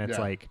Summit, and it's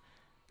Yeah. like,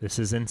 this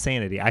is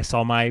insanity. I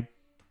saw my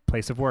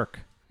place of work.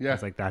 I Yeah.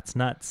 was like, that's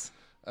nuts.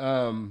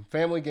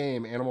 Family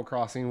game, Animal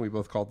Crossing. We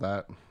both called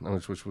that,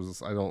 which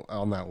was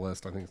on that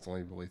list. I think it's the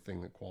only really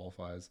thing that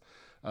qualifies.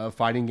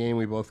 Fighting game,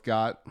 we both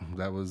got.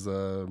 That was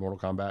Mortal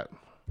Kombat.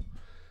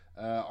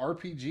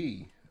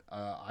 RPG.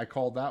 I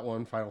called that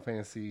one Final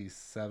Fantasy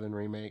VII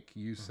Remake.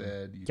 You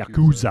said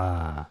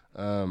Yakuza.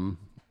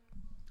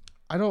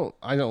 I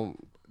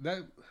don't.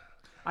 That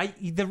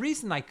The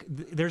reason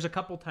there's a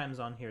couple times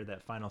on here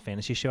that Final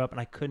Fantasy show up, and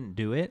I couldn't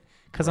do it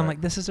because I'm Right.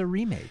 like, this is a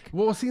remake.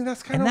 well, see,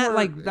 that's kind And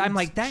of that I'm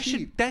like that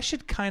cheap.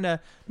 should kind of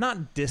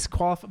not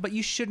disqualify, but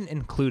you shouldn't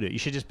include it. You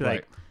should just be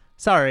Right. like,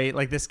 sorry,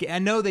 like this. I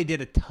know they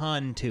did a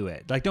ton to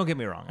it. Like, don't get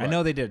me wrong. I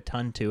know they did a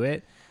ton to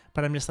it,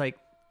 but I'm just like,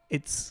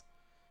 it's.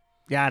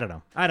 Yeah, I don't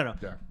know.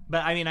 Yeah.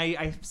 But I mean,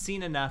 I've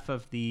seen enough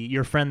of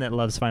your friend that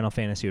loves Final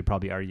Fantasy would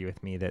probably argue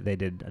with me that they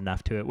did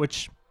enough to it,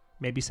 which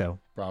maybe so.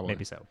 Probably.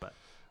 Maybe so, but.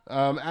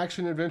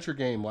 Action adventure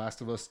game, Last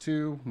of Us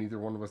 2. Neither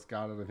one of us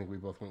got it. I think we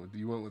both went with.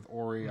 You went with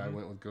Ori. I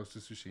went with Ghost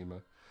of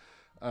Tsushima.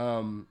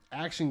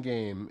 Action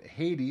game,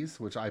 Hades,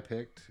 which I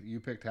picked. You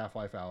picked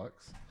Half-Life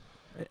Alex.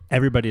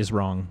 Everybody is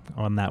wrong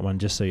on that one,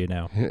 just so you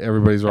know.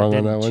 Everybody's wrong I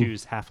on didn't that one.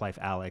 choose Half-Life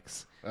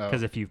Alex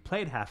because if you've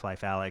played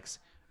Half-Life Alex,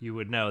 you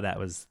would know that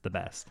was the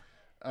best.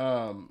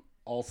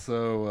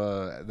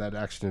 Also, that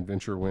action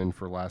adventure win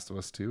for Last of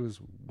Us 2 is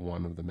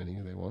one of the many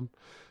they won.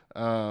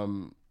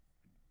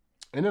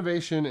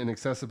 Innovation and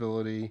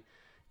accessibility.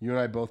 You and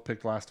I both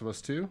picked Last of Us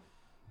 2.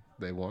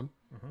 They won.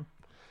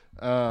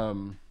 Yeah,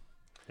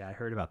 I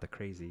heard about the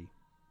crazy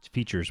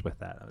features with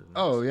that.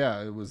 Oh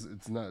yeah,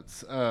 it's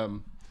nuts.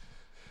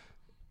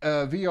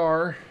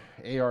 VR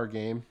AR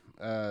game.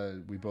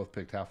 We both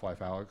picked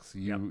Half-Life Alex.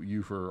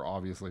 You for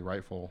obviously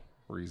rightful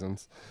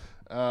reasons.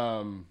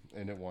 And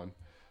it won.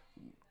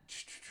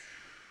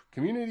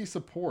 Community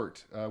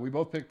support. We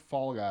both picked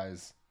Fall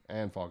Guys,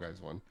 and Fall Guys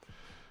won.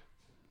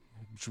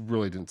 Which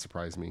really didn't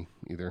surprise me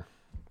either.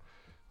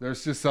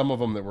 There's just some of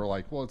them that were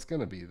like, well, it's going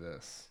to be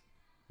this.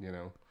 you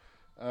know.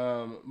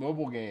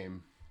 Mobile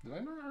game. Did I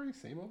not already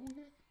say mobile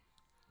game?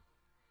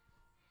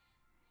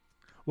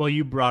 Well,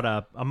 you brought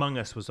up Among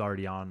Us was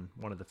already on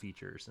one of the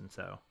features, and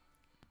so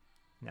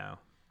no,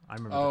 I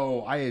remember.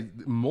 Oh, I had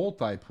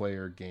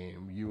multiplayer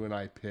game. You and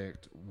I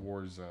picked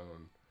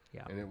Warzone,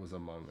 Yeah. and it was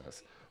Among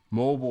Us.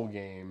 Mobile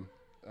game.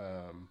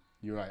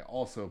 You and I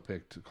also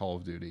picked Call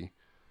of Duty,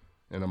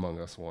 and Among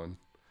Us won.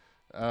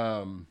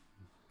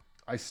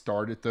 I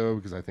started though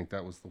because I think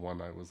that was the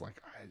one I was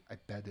like, I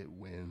bet it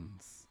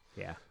wins.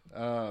 Yeah.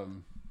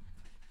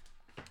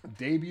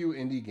 Debut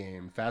indie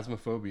game,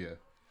 Phasmophobia.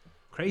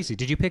 Crazy.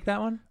 Did you pick that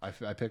one? I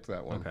picked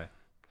that one. Okay.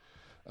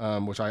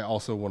 Which I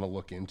also want to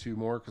look into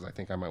more because I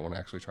think I might want to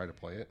actually try to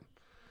play it.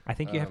 I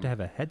think you have to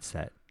have a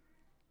headset.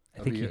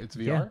 It's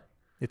VR? Yeah,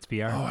 it's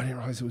VR. Oh, I didn't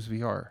realize it was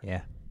VR.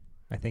 Yeah,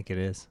 I think it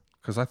is.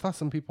 Because I thought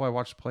some people I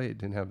watched play it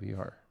didn't have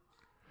VR.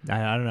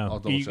 I don't know. I'll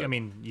double check. I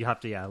mean, you have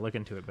to look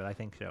into it, but I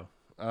think so.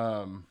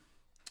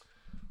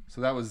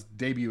 So that was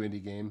debut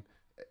indie game.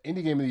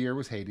 Indie game of the year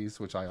was Hades,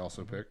 which I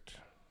also picked.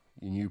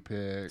 And you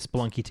picked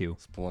Spelunky 2.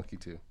 Spelunky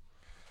 2.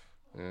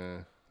 Yeah.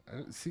 I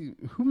didn't see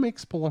who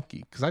makes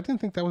Spelunky because I didn't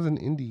think that was an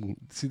indie.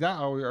 See, that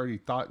I already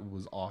thought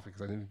was off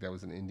because I didn't think that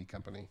was an indie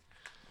company.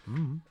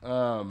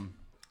 Mm-hmm.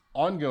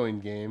 Ongoing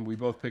game, we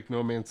both picked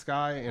No Man's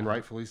Sky, and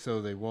rightfully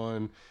so, they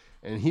won.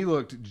 And he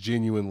looked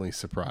genuinely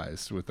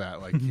surprised with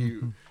that. Like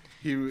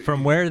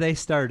From where they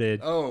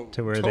started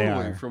to where they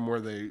are. From where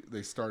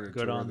they started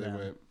Good to where on they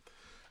them.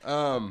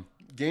 went.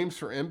 Games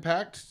for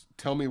Impact,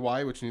 Tell Me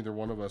Why, which neither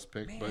one of us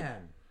picked. But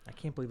I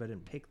can't believe I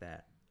didn't pick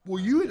that. well,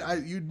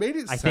 you'd made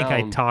it sound... I think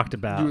I talked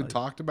about... You had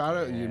talked about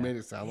it, and you Yeah. made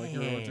it sound like you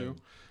were going to.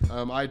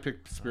 I had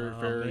picked Spirit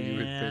Fair.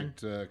 You had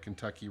picked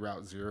Kentucky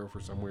Route Zero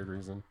for some weird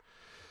reason.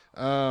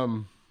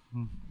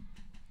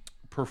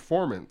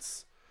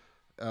 Performance.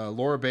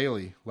 Laura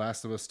Bailey,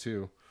 Last of Us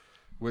 2,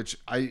 which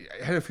I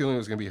had a feeling it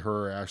was going to be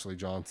her or Ashley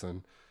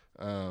Johnson.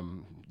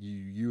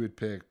 You had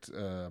picked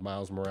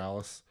Miles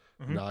Morales,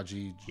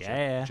 Najee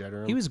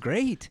Jeterim. He was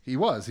great. He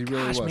was. He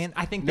really Gosh, was. man,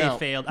 I think Now- they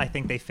failed. I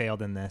think they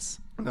failed in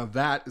this. Now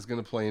that is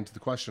going to play into the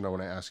question I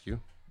want to ask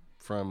you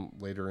from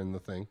later in the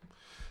thing.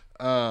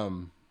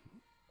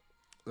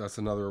 That's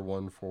another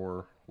one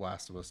for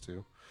Last of Us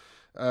 2.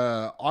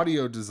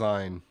 Audio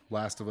design,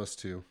 Last of Us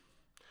 2.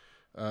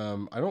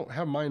 I don't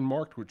have mine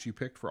marked what you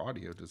picked for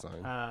audio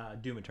design.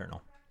 Doom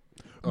Eternal.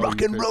 Oh, Rock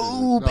you and picked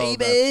roll, it. Oh,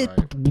 baby. that's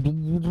right.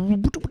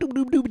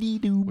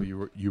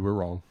 Well, you were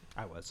wrong.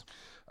 I was.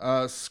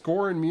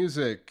 Score and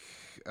music.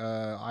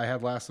 I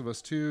had Last of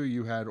Us 2.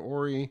 You had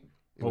Ori.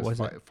 What was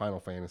it? Final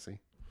Fantasy.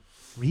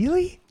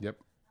 Really? Yep.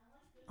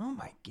 Oh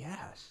my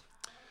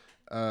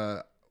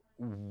gosh.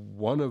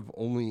 One of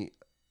only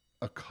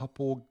a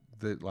couple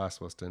that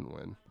Last of Us didn't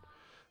win.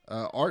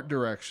 Art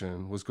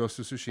direction was Ghost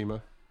of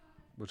Tsushima,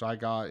 which I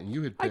got, and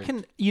you had picked.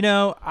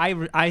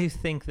 I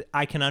think that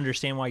I can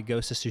understand why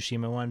Ghost of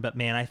Tsushima won, but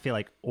man, I feel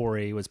like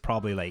Ori was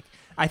probably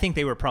I think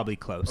they were probably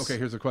close. Okay,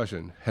 here's a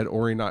question. Had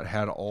Ori not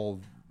had all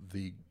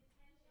the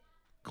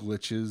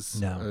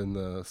glitches and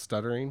the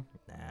stuttering?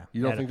 Nah.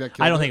 You don't think that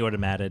killed I don't it? think it would have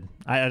mattered.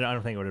 I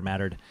don't think it would have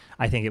mattered.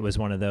 I think it was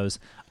one of those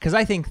because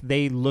I think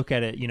they look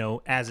at it,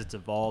 as it's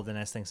evolved and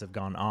as things have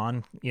gone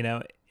on.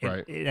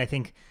 Right. I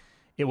think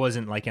it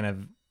wasn't like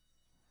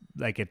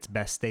its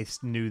best state.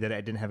 Knew that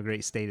it didn't have a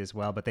great state as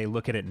well, but they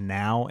look at it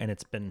now and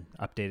it's been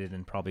updated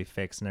and probably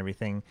fixed and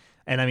everything.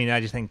 And I mean, I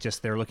just think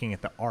they're looking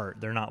at the art.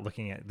 They're not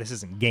looking at this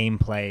isn't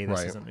gameplay. This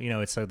Right. isn't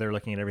it's so they're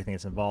looking at everything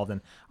that's involved.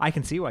 And I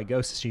can see why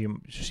Ghost of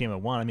Tsushima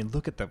won. I mean,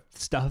 look at the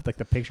stuff, like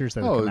the pictures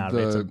that have come out of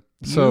it.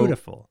 It's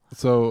beautiful.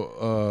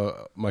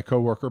 So my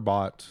coworker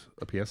bought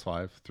a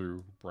PS5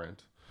 through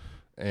Brent,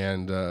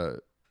 and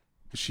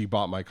she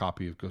bought my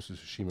copy of Ghost of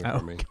Tsushima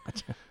for me.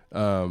 Gotcha.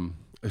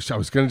 I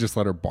was gonna just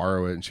let her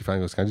borrow it, and she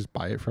finally goes, "Can I just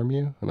buy it from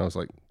you?" And I was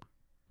like,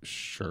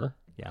 "Sure."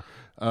 Yeah.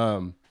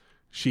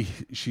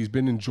 She's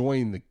been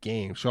enjoying the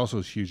game. She also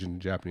is huge in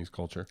Japanese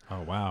culture.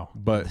 Oh wow.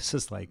 But this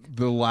is like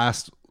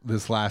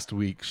this last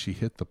week, she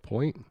hit the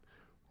point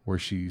where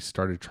she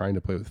started trying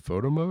to play with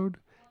photo mode,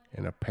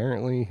 and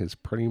apparently has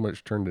pretty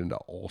much turned into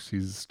all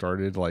she's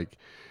started. Like,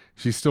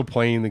 she's still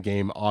playing the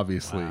game,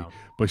 obviously, Wow.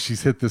 but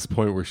she's hit this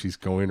point where she's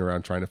going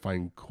around trying to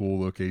find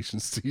cool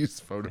locations to use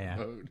photo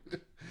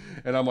mode.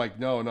 And I'm like,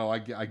 no,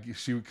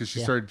 because she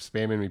started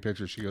spamming me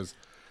pictures. She goes,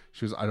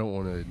 I don't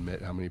want to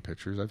admit how many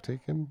pictures I've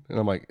taken. And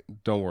I'm like,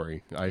 don't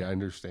worry. I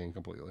understand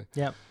completely.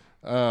 Yep.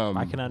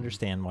 I can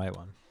understand why it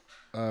won.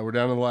 We're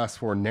down to the last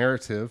four.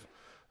 Narrative.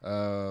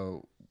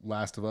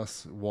 Last of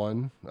Us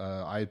won.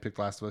 I had picked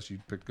Last of Us. You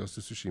picked Ghost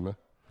of Tsushima.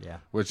 Yeah.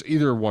 Which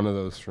either one of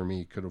those for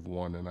me could have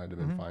won, and I'd have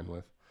been fine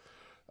with.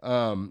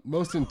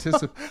 Most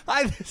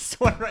anticipated. This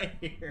one right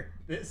here.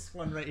 This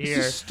one right It's here.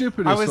 the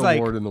stupidest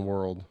award in the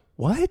world.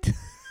 What?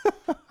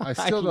 I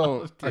still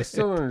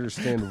don't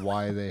understand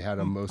why they had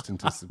a most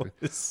anticipated.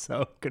 It's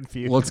so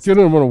confused. Let's get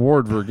them an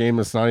award for a game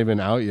that's not even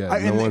out yet.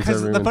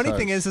 The funny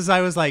thing is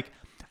I was like,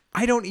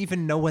 I don't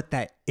even know what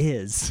that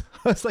is.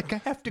 I was like, I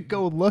have to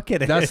go look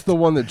at it. That's the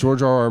one that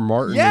George R.R.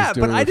 Martin is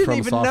doing but I with didn't From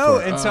even Software. know.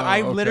 And so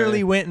I okay.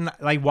 literally went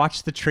and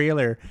watched the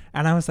trailer,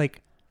 and I was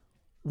like,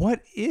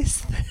 what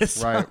is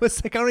this? I Right.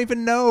 was like, I don't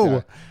even know.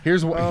 Yeah.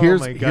 Here's why. Oh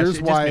here's my gosh, here's it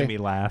just why. made me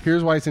laugh.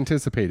 Here's why it's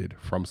anticipated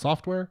from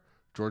Software,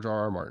 George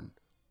R.R. Martin.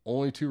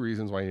 Only 2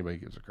 reasons why anybody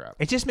gives a crap.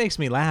 It just makes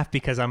me laugh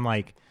because I'm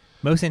like,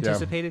 most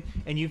anticipated,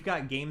 and you've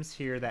got games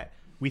here that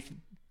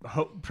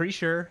pretty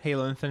sure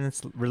Halo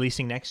Infinite's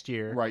releasing next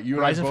year. Right, you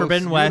and I Horizon both-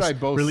 Forbidden you and I West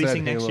both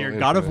releasing said next Halo year.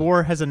 God of Infinite.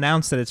 War has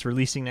announced that it's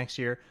releasing next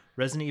year.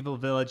 Resident Evil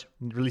Village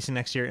releasing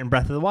next year, and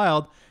Breath of the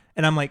Wild.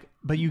 And I'm like,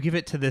 but you give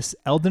it to this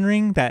Elden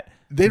Ring that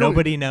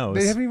nobody knows.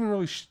 They haven't even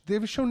really. They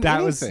haven't shown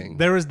that anything.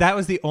 that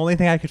was the only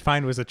thing I could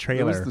find was a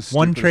trailer. the One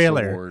stupidest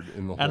trailer. award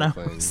in the And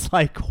whole I thing. was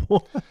like,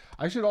 what?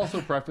 I should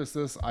also preface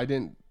this. I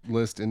didn't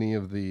list any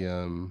of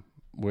the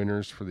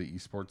winners for the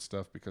esports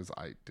stuff because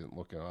I didn't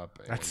look it up.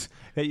 And That's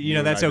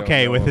and that's I don't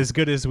okay know with them. as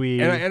good as we.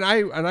 And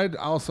I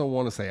also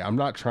want to say I'm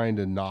not trying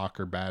to knock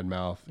or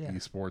badmouth Yeah.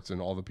 esports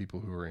and all the people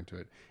who are into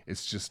it.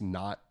 It's just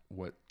not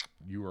what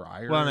you or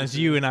I are. Well, and as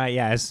into. you and I,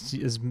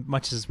 as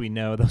much as we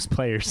know those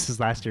players as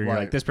last year, you're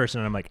Right. like this person,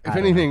 and I'm like, If I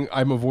don't know. anything,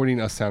 I'm avoiding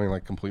us sounding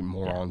like complete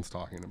morons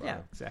talking about Yeah,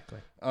 it. exactly.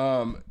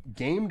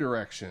 Game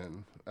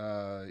direction.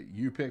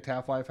 You picked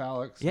Half-Life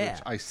Alyx, Yeah.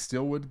 which I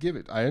still would give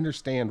it. I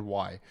understand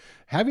why.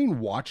 Having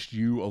watched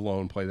you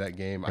alone play that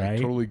game, I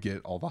Right. totally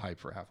get all the hype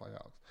for Half-Life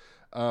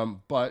Alyx.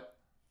 But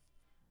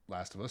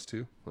Last of Us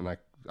 2, and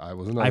I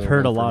was another I've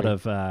heard a one for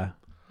lot me. of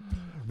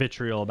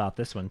vitriol about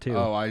this one too.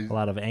 Oh, a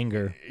lot of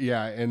anger.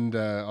 Yeah, and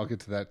I'll get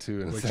to that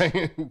too in a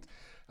second.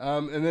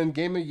 And then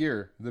Game of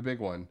Year, the big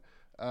one.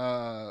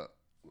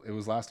 It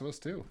was Last of Us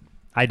 2.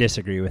 I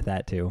disagree with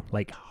that too,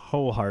 like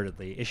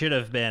wholeheartedly. It should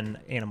have been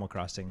Animal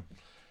Crossing.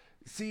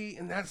 See,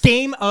 and that's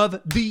Game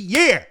of the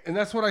year.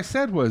 what I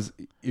said was,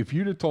 if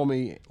you'd have told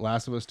me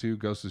Last of Us 2,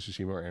 Ghost of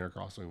Tsushima, or Animal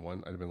Crossing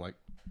 1, I'd have been like,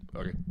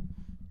 okay,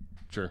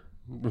 sure.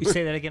 You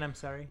say that again. I'm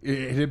sorry.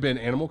 It had been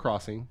Animal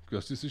Crossing,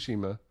 Ghost of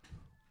Tsushima,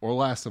 or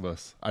Last of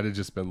Us. I'd have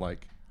just been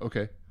like,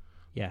 okay,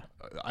 Yeah.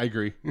 I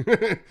agree.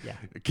 Yeah.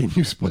 Can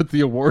you split the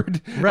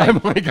award? Right. I'm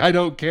like, I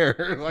don't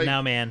care. Like,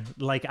 No, man.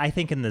 Like I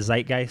think in the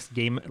zeitgeist,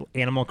 game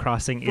Animal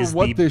Crossing is for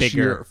what the this bigger.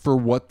 year, for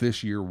what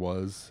this year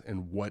was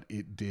and what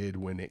it did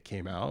when it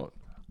came out,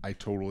 I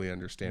totally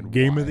understand.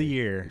 Game why of the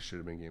year. It should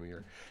have been Game of the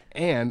Year,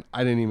 and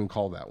I didn't even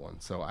call that one,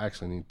 so I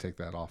actually need to take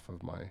that off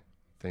of my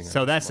thing.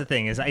 So that's the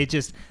thing is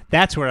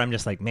that's where I'm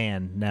just like,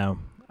 man, no,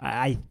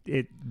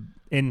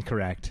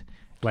 incorrect.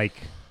 Like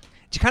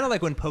it's kind of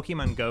like when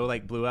Pokemon Go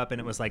like blew up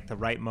and it was like the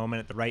right moment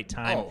at the right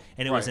time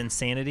and it was right.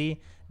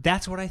 insanity.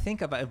 That's what I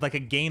think about, like a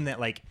game that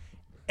like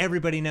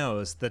everybody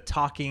knows, the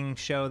talking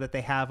show that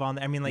they have on.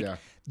 I mean, like Yeah.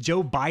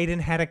 Joe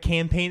Biden had a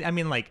campaign. I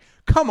mean, like,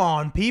 come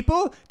on,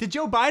 people. Did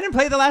Joe Biden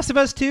play The Last of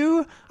Us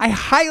 2? I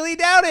highly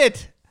doubt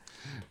it.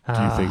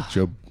 Do you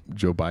think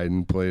Joe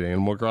Biden played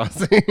Animal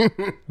Crossing?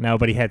 No,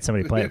 but he had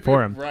somebody play it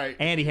for him. Right.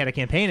 And he had a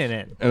campaign in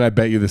it. And I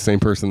bet you the same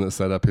person that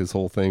set up his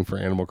whole thing for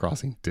Animal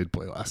Crossing did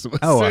play Last of Us.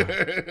 Oh,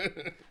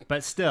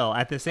 but still,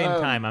 at the same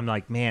time, I'm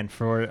like, man,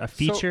 for a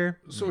feature.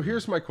 So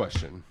here's my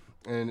question,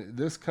 and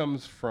this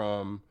comes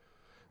from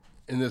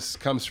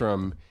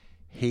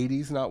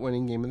Hades not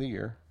winning Game of the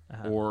Year,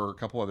 or a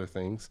couple other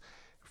things,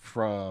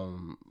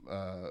 from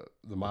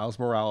the Miles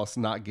Morales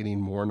not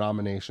getting more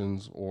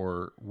nominations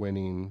or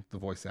winning the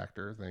voice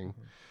actor thing,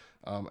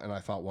 and I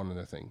thought one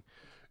other thing.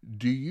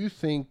 Do you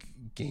think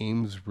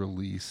games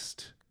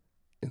released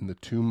in the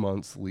 2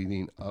 months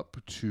leading up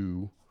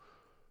to,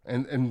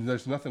 and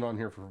there's nothing on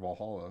here for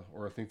Valhalla,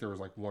 or I think there was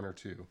like 1 or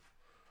 2.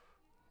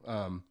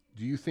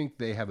 Do you think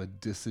they have a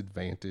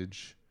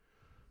disadvantage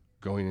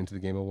going into the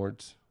Game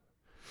Awards?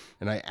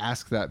 And I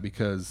ask that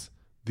because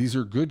these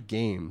are good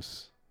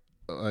games,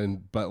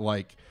 but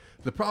like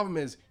the problem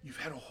is you've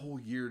had a whole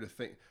year to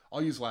think.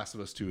 I'll use Last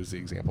of Us 2 as the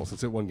example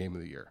since it won Game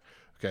of the Year.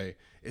 Okay,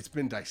 it's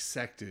been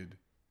dissected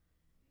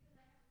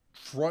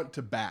front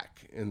to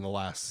back in the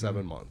last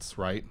 7 months,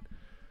 right?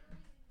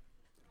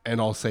 And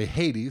I'll say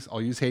Hades.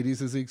 I'll use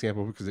Hades as the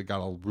example because it got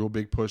a real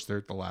big push there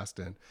at the last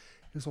end.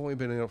 It's only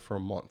been out for a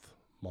month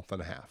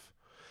and a half.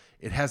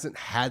 It hasn't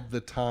had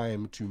the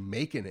time to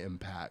make an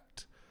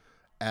impact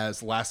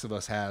as Last of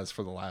Us has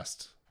for the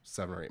last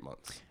 7 or 8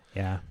 months.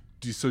 Yeah.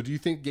 Do you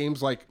think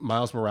games like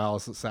Miles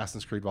Morales,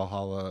 Assassin's Creed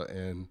Valhalla,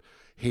 and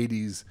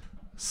Hades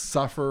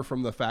suffer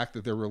from the fact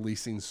that they're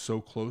releasing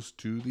so close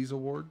to these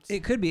awards?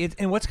 It could be.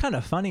 And what's kind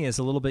of funny is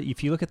a little bit,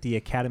 if you look at the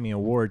Academy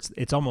Awards,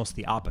 it's almost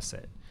the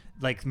opposite.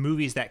 Like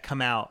movies that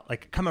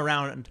come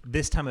around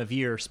this time of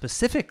year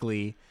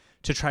specifically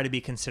to try to be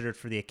considered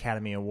for the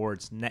Academy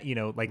Awards, Right.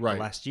 the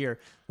last year,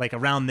 like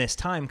around this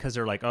time, because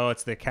they're like, oh,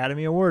 it's the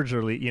Academy Awards,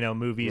 or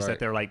movies Right. that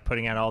they're like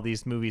putting out all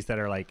these movies that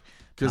are like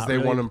Because not they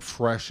really- want them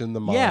fresh in the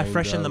mind. yeah,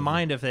 fresh in the of-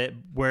 mind of it.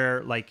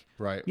 Where like,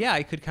 Right. yeah,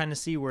 I could kind of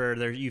see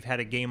where you've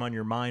had a game on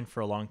your mind for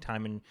a long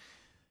time, and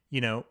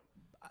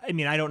I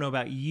mean, I don't know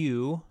about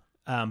you.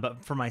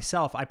 But for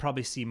myself, I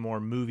probably see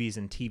more movies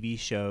and TV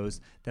shows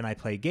than I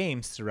play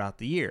games throughout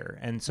the year.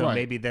 And so Right.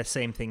 maybe the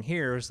same thing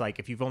here is like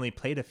if you've only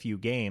played a few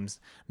games,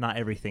 not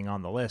everything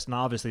on the list. And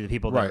obviously the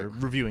people that Right. are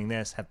reviewing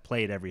this have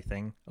played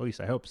everything. At least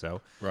I hope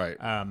so. Right.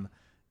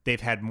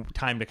 They've had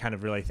time to kind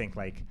of really think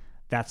like,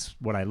 that's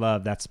what I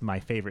love. That's my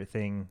favorite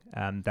thing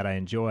that I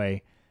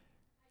enjoy.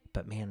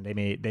 But man, they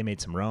made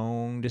some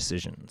wrong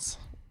decisions.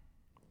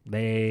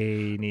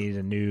 They need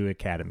a new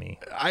academy.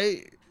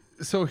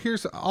 So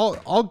here's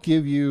I'll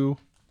give you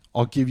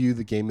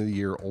the game of the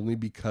year only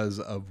because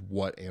of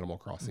what Animal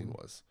Crossing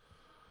was.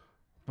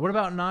 What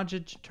about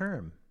Najee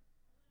Term,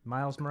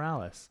 Miles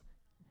Morales?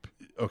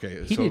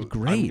 Okay, he so did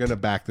great. I'm gonna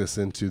back this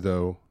into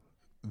though.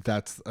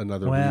 That's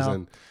another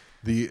reason.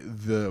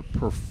 The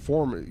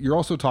performance. You're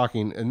also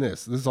talking, and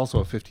this is also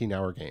a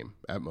 15-hour game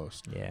at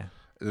most. Yeah,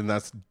 and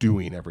that's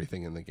doing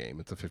everything in the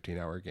game. It's a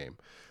 15-hour game.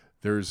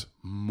 There's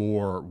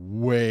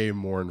way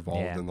more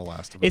involved in The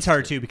Last of Us. It's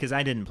hard too because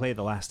I didn't play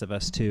The Last of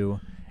Us 2,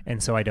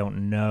 and so I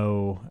don't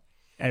know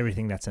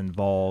everything that's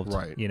involved.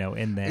 Right.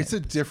 In that. It's a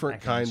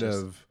different kind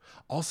of.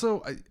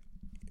 Also,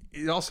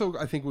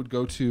 I think would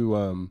go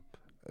to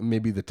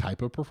maybe the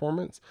type of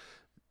performance.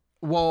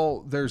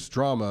 Well, there's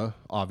drama,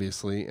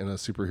 obviously, in a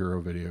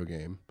superhero video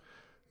game.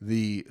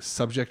 The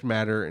subject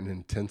matter and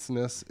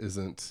intenseness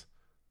isn't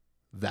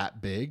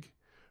that big,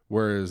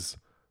 whereas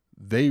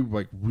they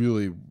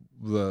really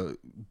the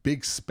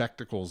big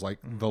spectacles like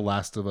The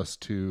Last of Us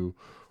 2,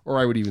 or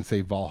I would even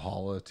say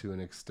Valhalla to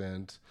an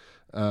extent,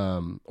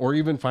 or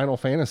even Final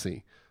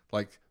Fantasy.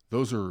 Like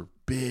those are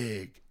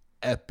big,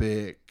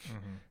 epic,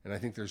 and I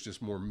think there's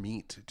just more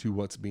meat to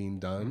what's being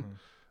done.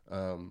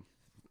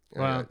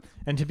 Well,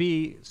 and to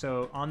be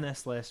so on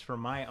this list for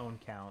my own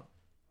count,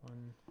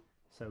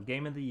 so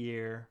game of the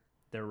year,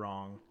 they're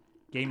wrong.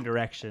 Game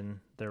direction,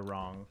 they're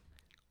wrong.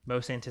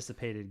 Most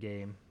anticipated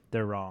game,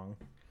 they're wrong.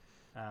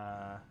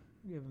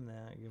 Give them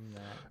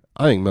that.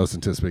 I think most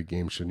anticipated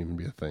games shouldn't even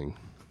be a thing.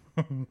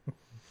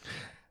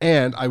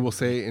 And I will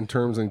say, in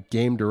terms of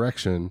game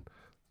direction,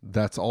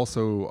 that's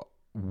also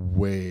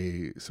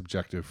way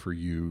subjective for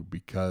you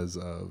because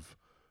of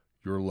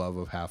your love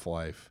of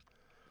Half-Life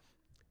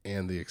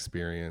and the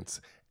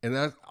experience. And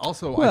that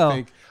also,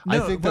 I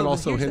think that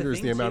also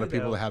hinders the amount of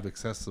people that have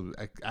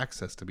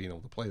access to being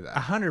able to play that.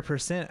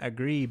 100%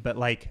 agree, but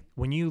like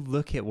when you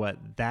look at what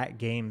that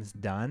game's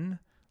done,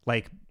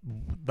 like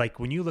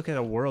when you look at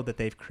a world that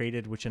they've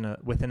created within a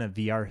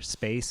VR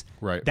space,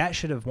 right, that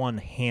should have won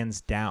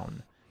hands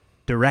down.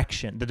 The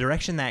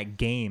direction that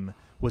game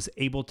was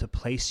able to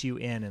place you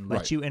in and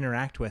let you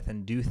interact with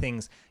and do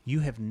things you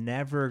have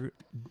never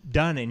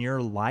done in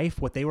your life,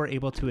 what they were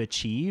able to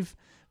achieve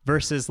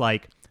versus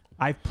like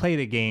I've played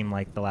a game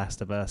like The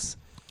Last of Us,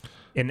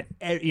 in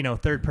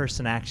third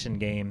person action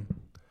game.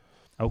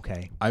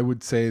 Okay, I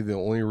would say the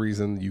only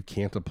reason you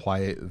can't apply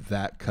it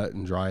that cut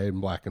and dry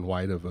and black and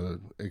white of a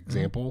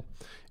example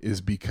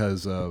is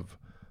because of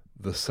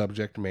the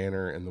subject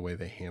matter and the way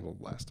they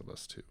handled Last of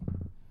Us 2.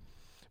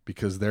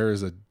 Because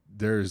there's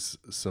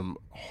some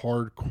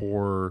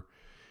hardcore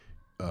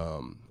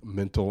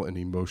mental and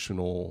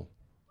emotional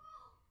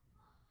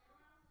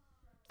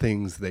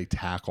things they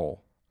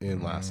tackle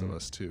in Last of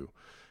Us 2.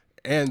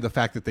 And the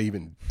fact that they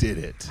even did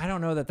it. I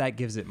don't know that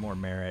gives it more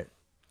merit,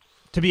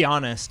 to be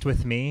honest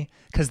with me,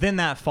 because then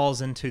that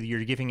falls into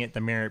you're giving it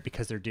the merit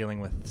because they're dealing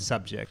with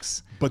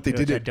subjects. But they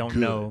did it I don't good.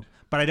 know.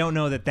 But I don't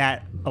know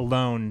that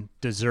alone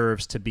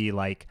deserves to be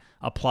like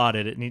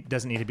applauded. It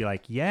doesn't need to be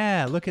like,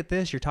 yeah, look at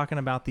this. You're talking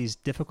about these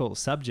difficult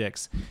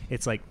subjects.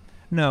 It's like,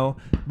 no,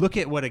 look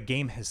at what a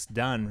game has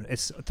done.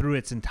 It's through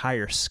its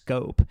entire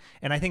scope.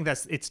 And I think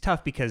it's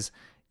tough because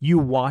you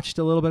watched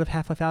a little bit of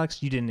Half-Life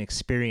Alyx, you didn't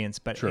experience,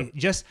 but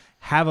just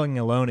having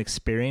alone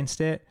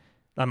experienced it,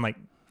 I'm like,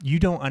 you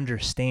don't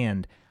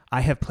understand.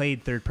 I have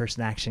played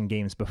third-person action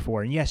games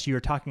before, and yes, you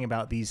were talking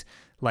about these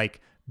like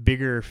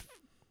bigger,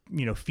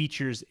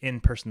 features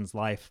in person's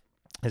life,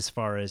 as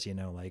far as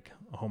like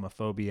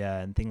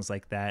homophobia and things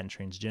like that, and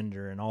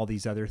transgender and all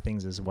these other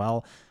things as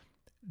well.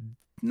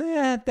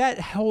 That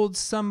holds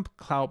some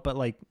clout, but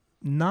like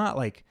not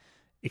like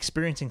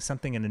experiencing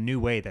something in a new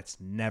way that's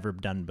never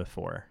done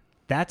before.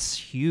 That's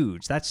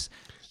huge. That's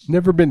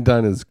never been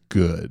done as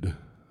good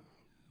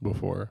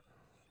before.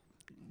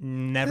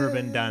 Never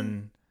been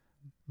done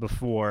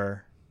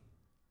before.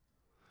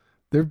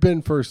 There's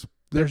been first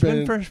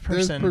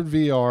person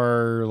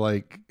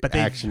VR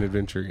action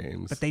adventure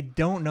games. But they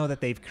don't know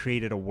that they've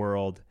created a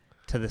world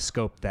to the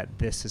scope that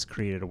this has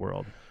created a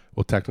world.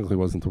 Well, technically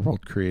wasn't the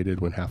world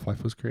created when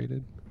Half-Life was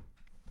created?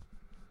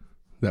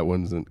 That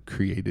wasn't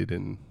created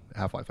in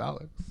Half-Life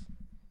Alyx.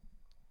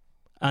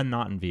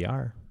 Not in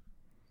VR.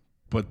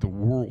 But the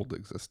world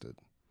existed.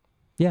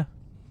 Yeah.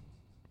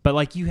 But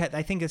like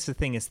I think it's the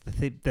thing, is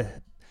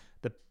the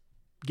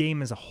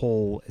game as a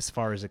whole, as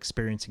far as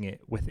experiencing it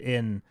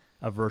within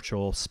a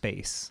virtual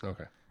space.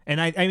 Okay.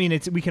 And I mean,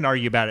 we can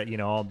argue about it,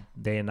 all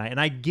day and night.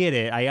 And I get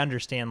it. I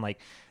understand like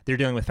they're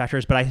dealing with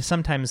factors, but I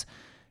sometimes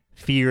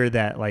fear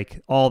that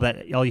like all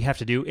you have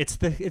to do, it's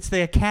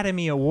the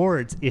Academy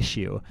Awards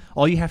issue.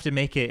 All you have to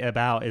make it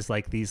about is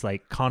like these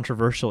like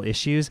controversial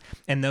issues,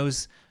 and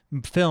those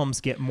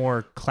films get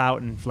more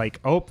clout and like,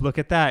 oh, look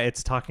at that,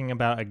 it's talking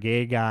about a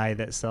gay guy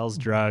that sells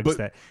drugs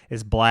that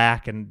is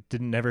black and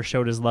never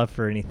showed his love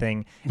for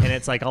anything, and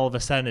it's like all of a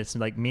sudden it's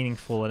like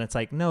meaningful, and it's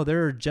like, no,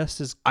 there are just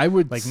as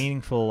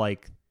meaningful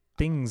like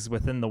things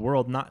within the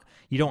world.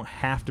 You don't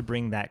have to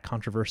bring that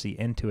controversy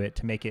into it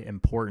to make it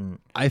important.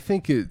 I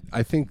think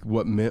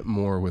what meant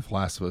more with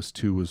Last of Us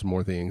 2 was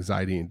more the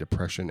anxiety and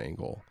depression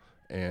angle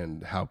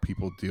and how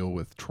people deal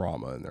with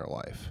trauma in their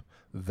life.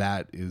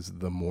 That is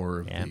the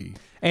more of the...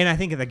 And I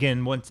think,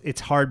 again, once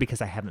it's hard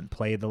because I haven't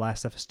played The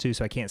Last of Us 2,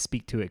 so I can't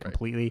speak to it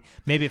completely.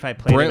 Maybe if I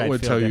played Brent it, I'd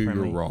would feel tell you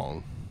differently. you're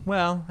wrong.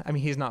 Well, I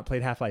mean, he's not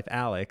played Half-Life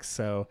Alyx,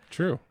 so...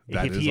 True.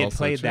 If he had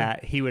played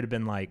that, he would have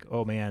been like,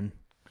 oh, man,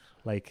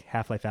 like,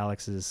 Half-Life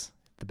Alyx is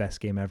the best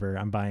game ever.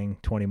 I'm buying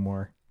 20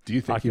 more. Do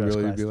you think Oculus he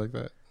really Quest. would be like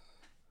that?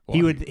 Well,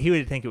 He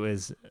would think it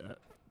was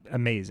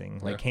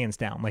amazing, like hands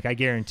down. Like I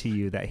guarantee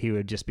you that he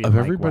would just be of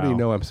like, everybody wow.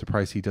 know, I'm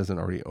surprised he doesn't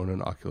already own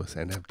an Oculus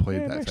and have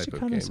played I'm that actually type of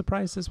kind game. of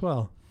surprised as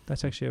well.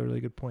 That's actually a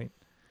really good point.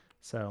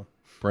 So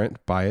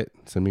Brent, buy it.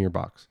 Send me your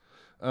box.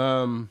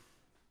 So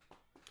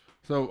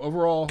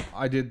overall,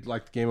 I did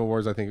like the Game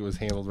Awards. I think it was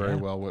handled very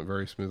well. Went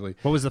very smoothly.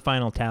 what was the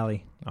final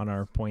tally on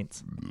our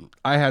points?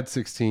 I had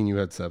 16. You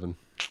had 7.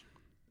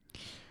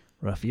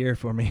 Rough year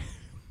for me.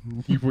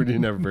 You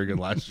didn't have very good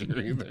last year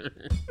either.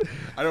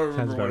 I don't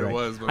remember what it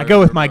was. But I go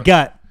with my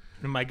gut,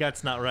 and my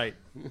gut's not right.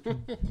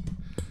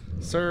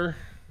 Sir,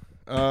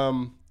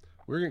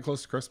 we're getting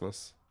close to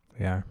Christmas.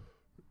 Yeah.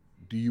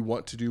 Do you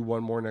want to do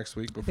one more next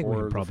week think we before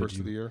can the probably first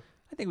of the year?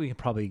 I think we could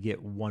probably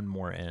get one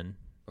more in.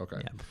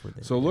 Okay. Yeah, before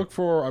the So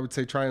I would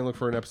say try and look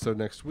for an episode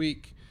next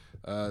week.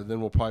 Then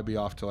we'll probably be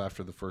off till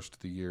after the first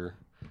of the year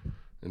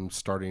and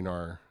starting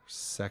our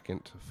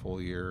second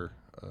full year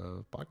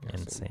of podcasting. Of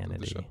the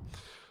Insanity. show.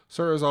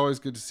 Sir, as always,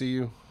 good to see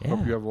you. Yeah.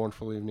 Hope you have a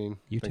wonderful evening.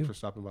 You Thanks too. for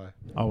stopping by.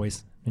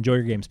 Always enjoy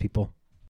your games, people.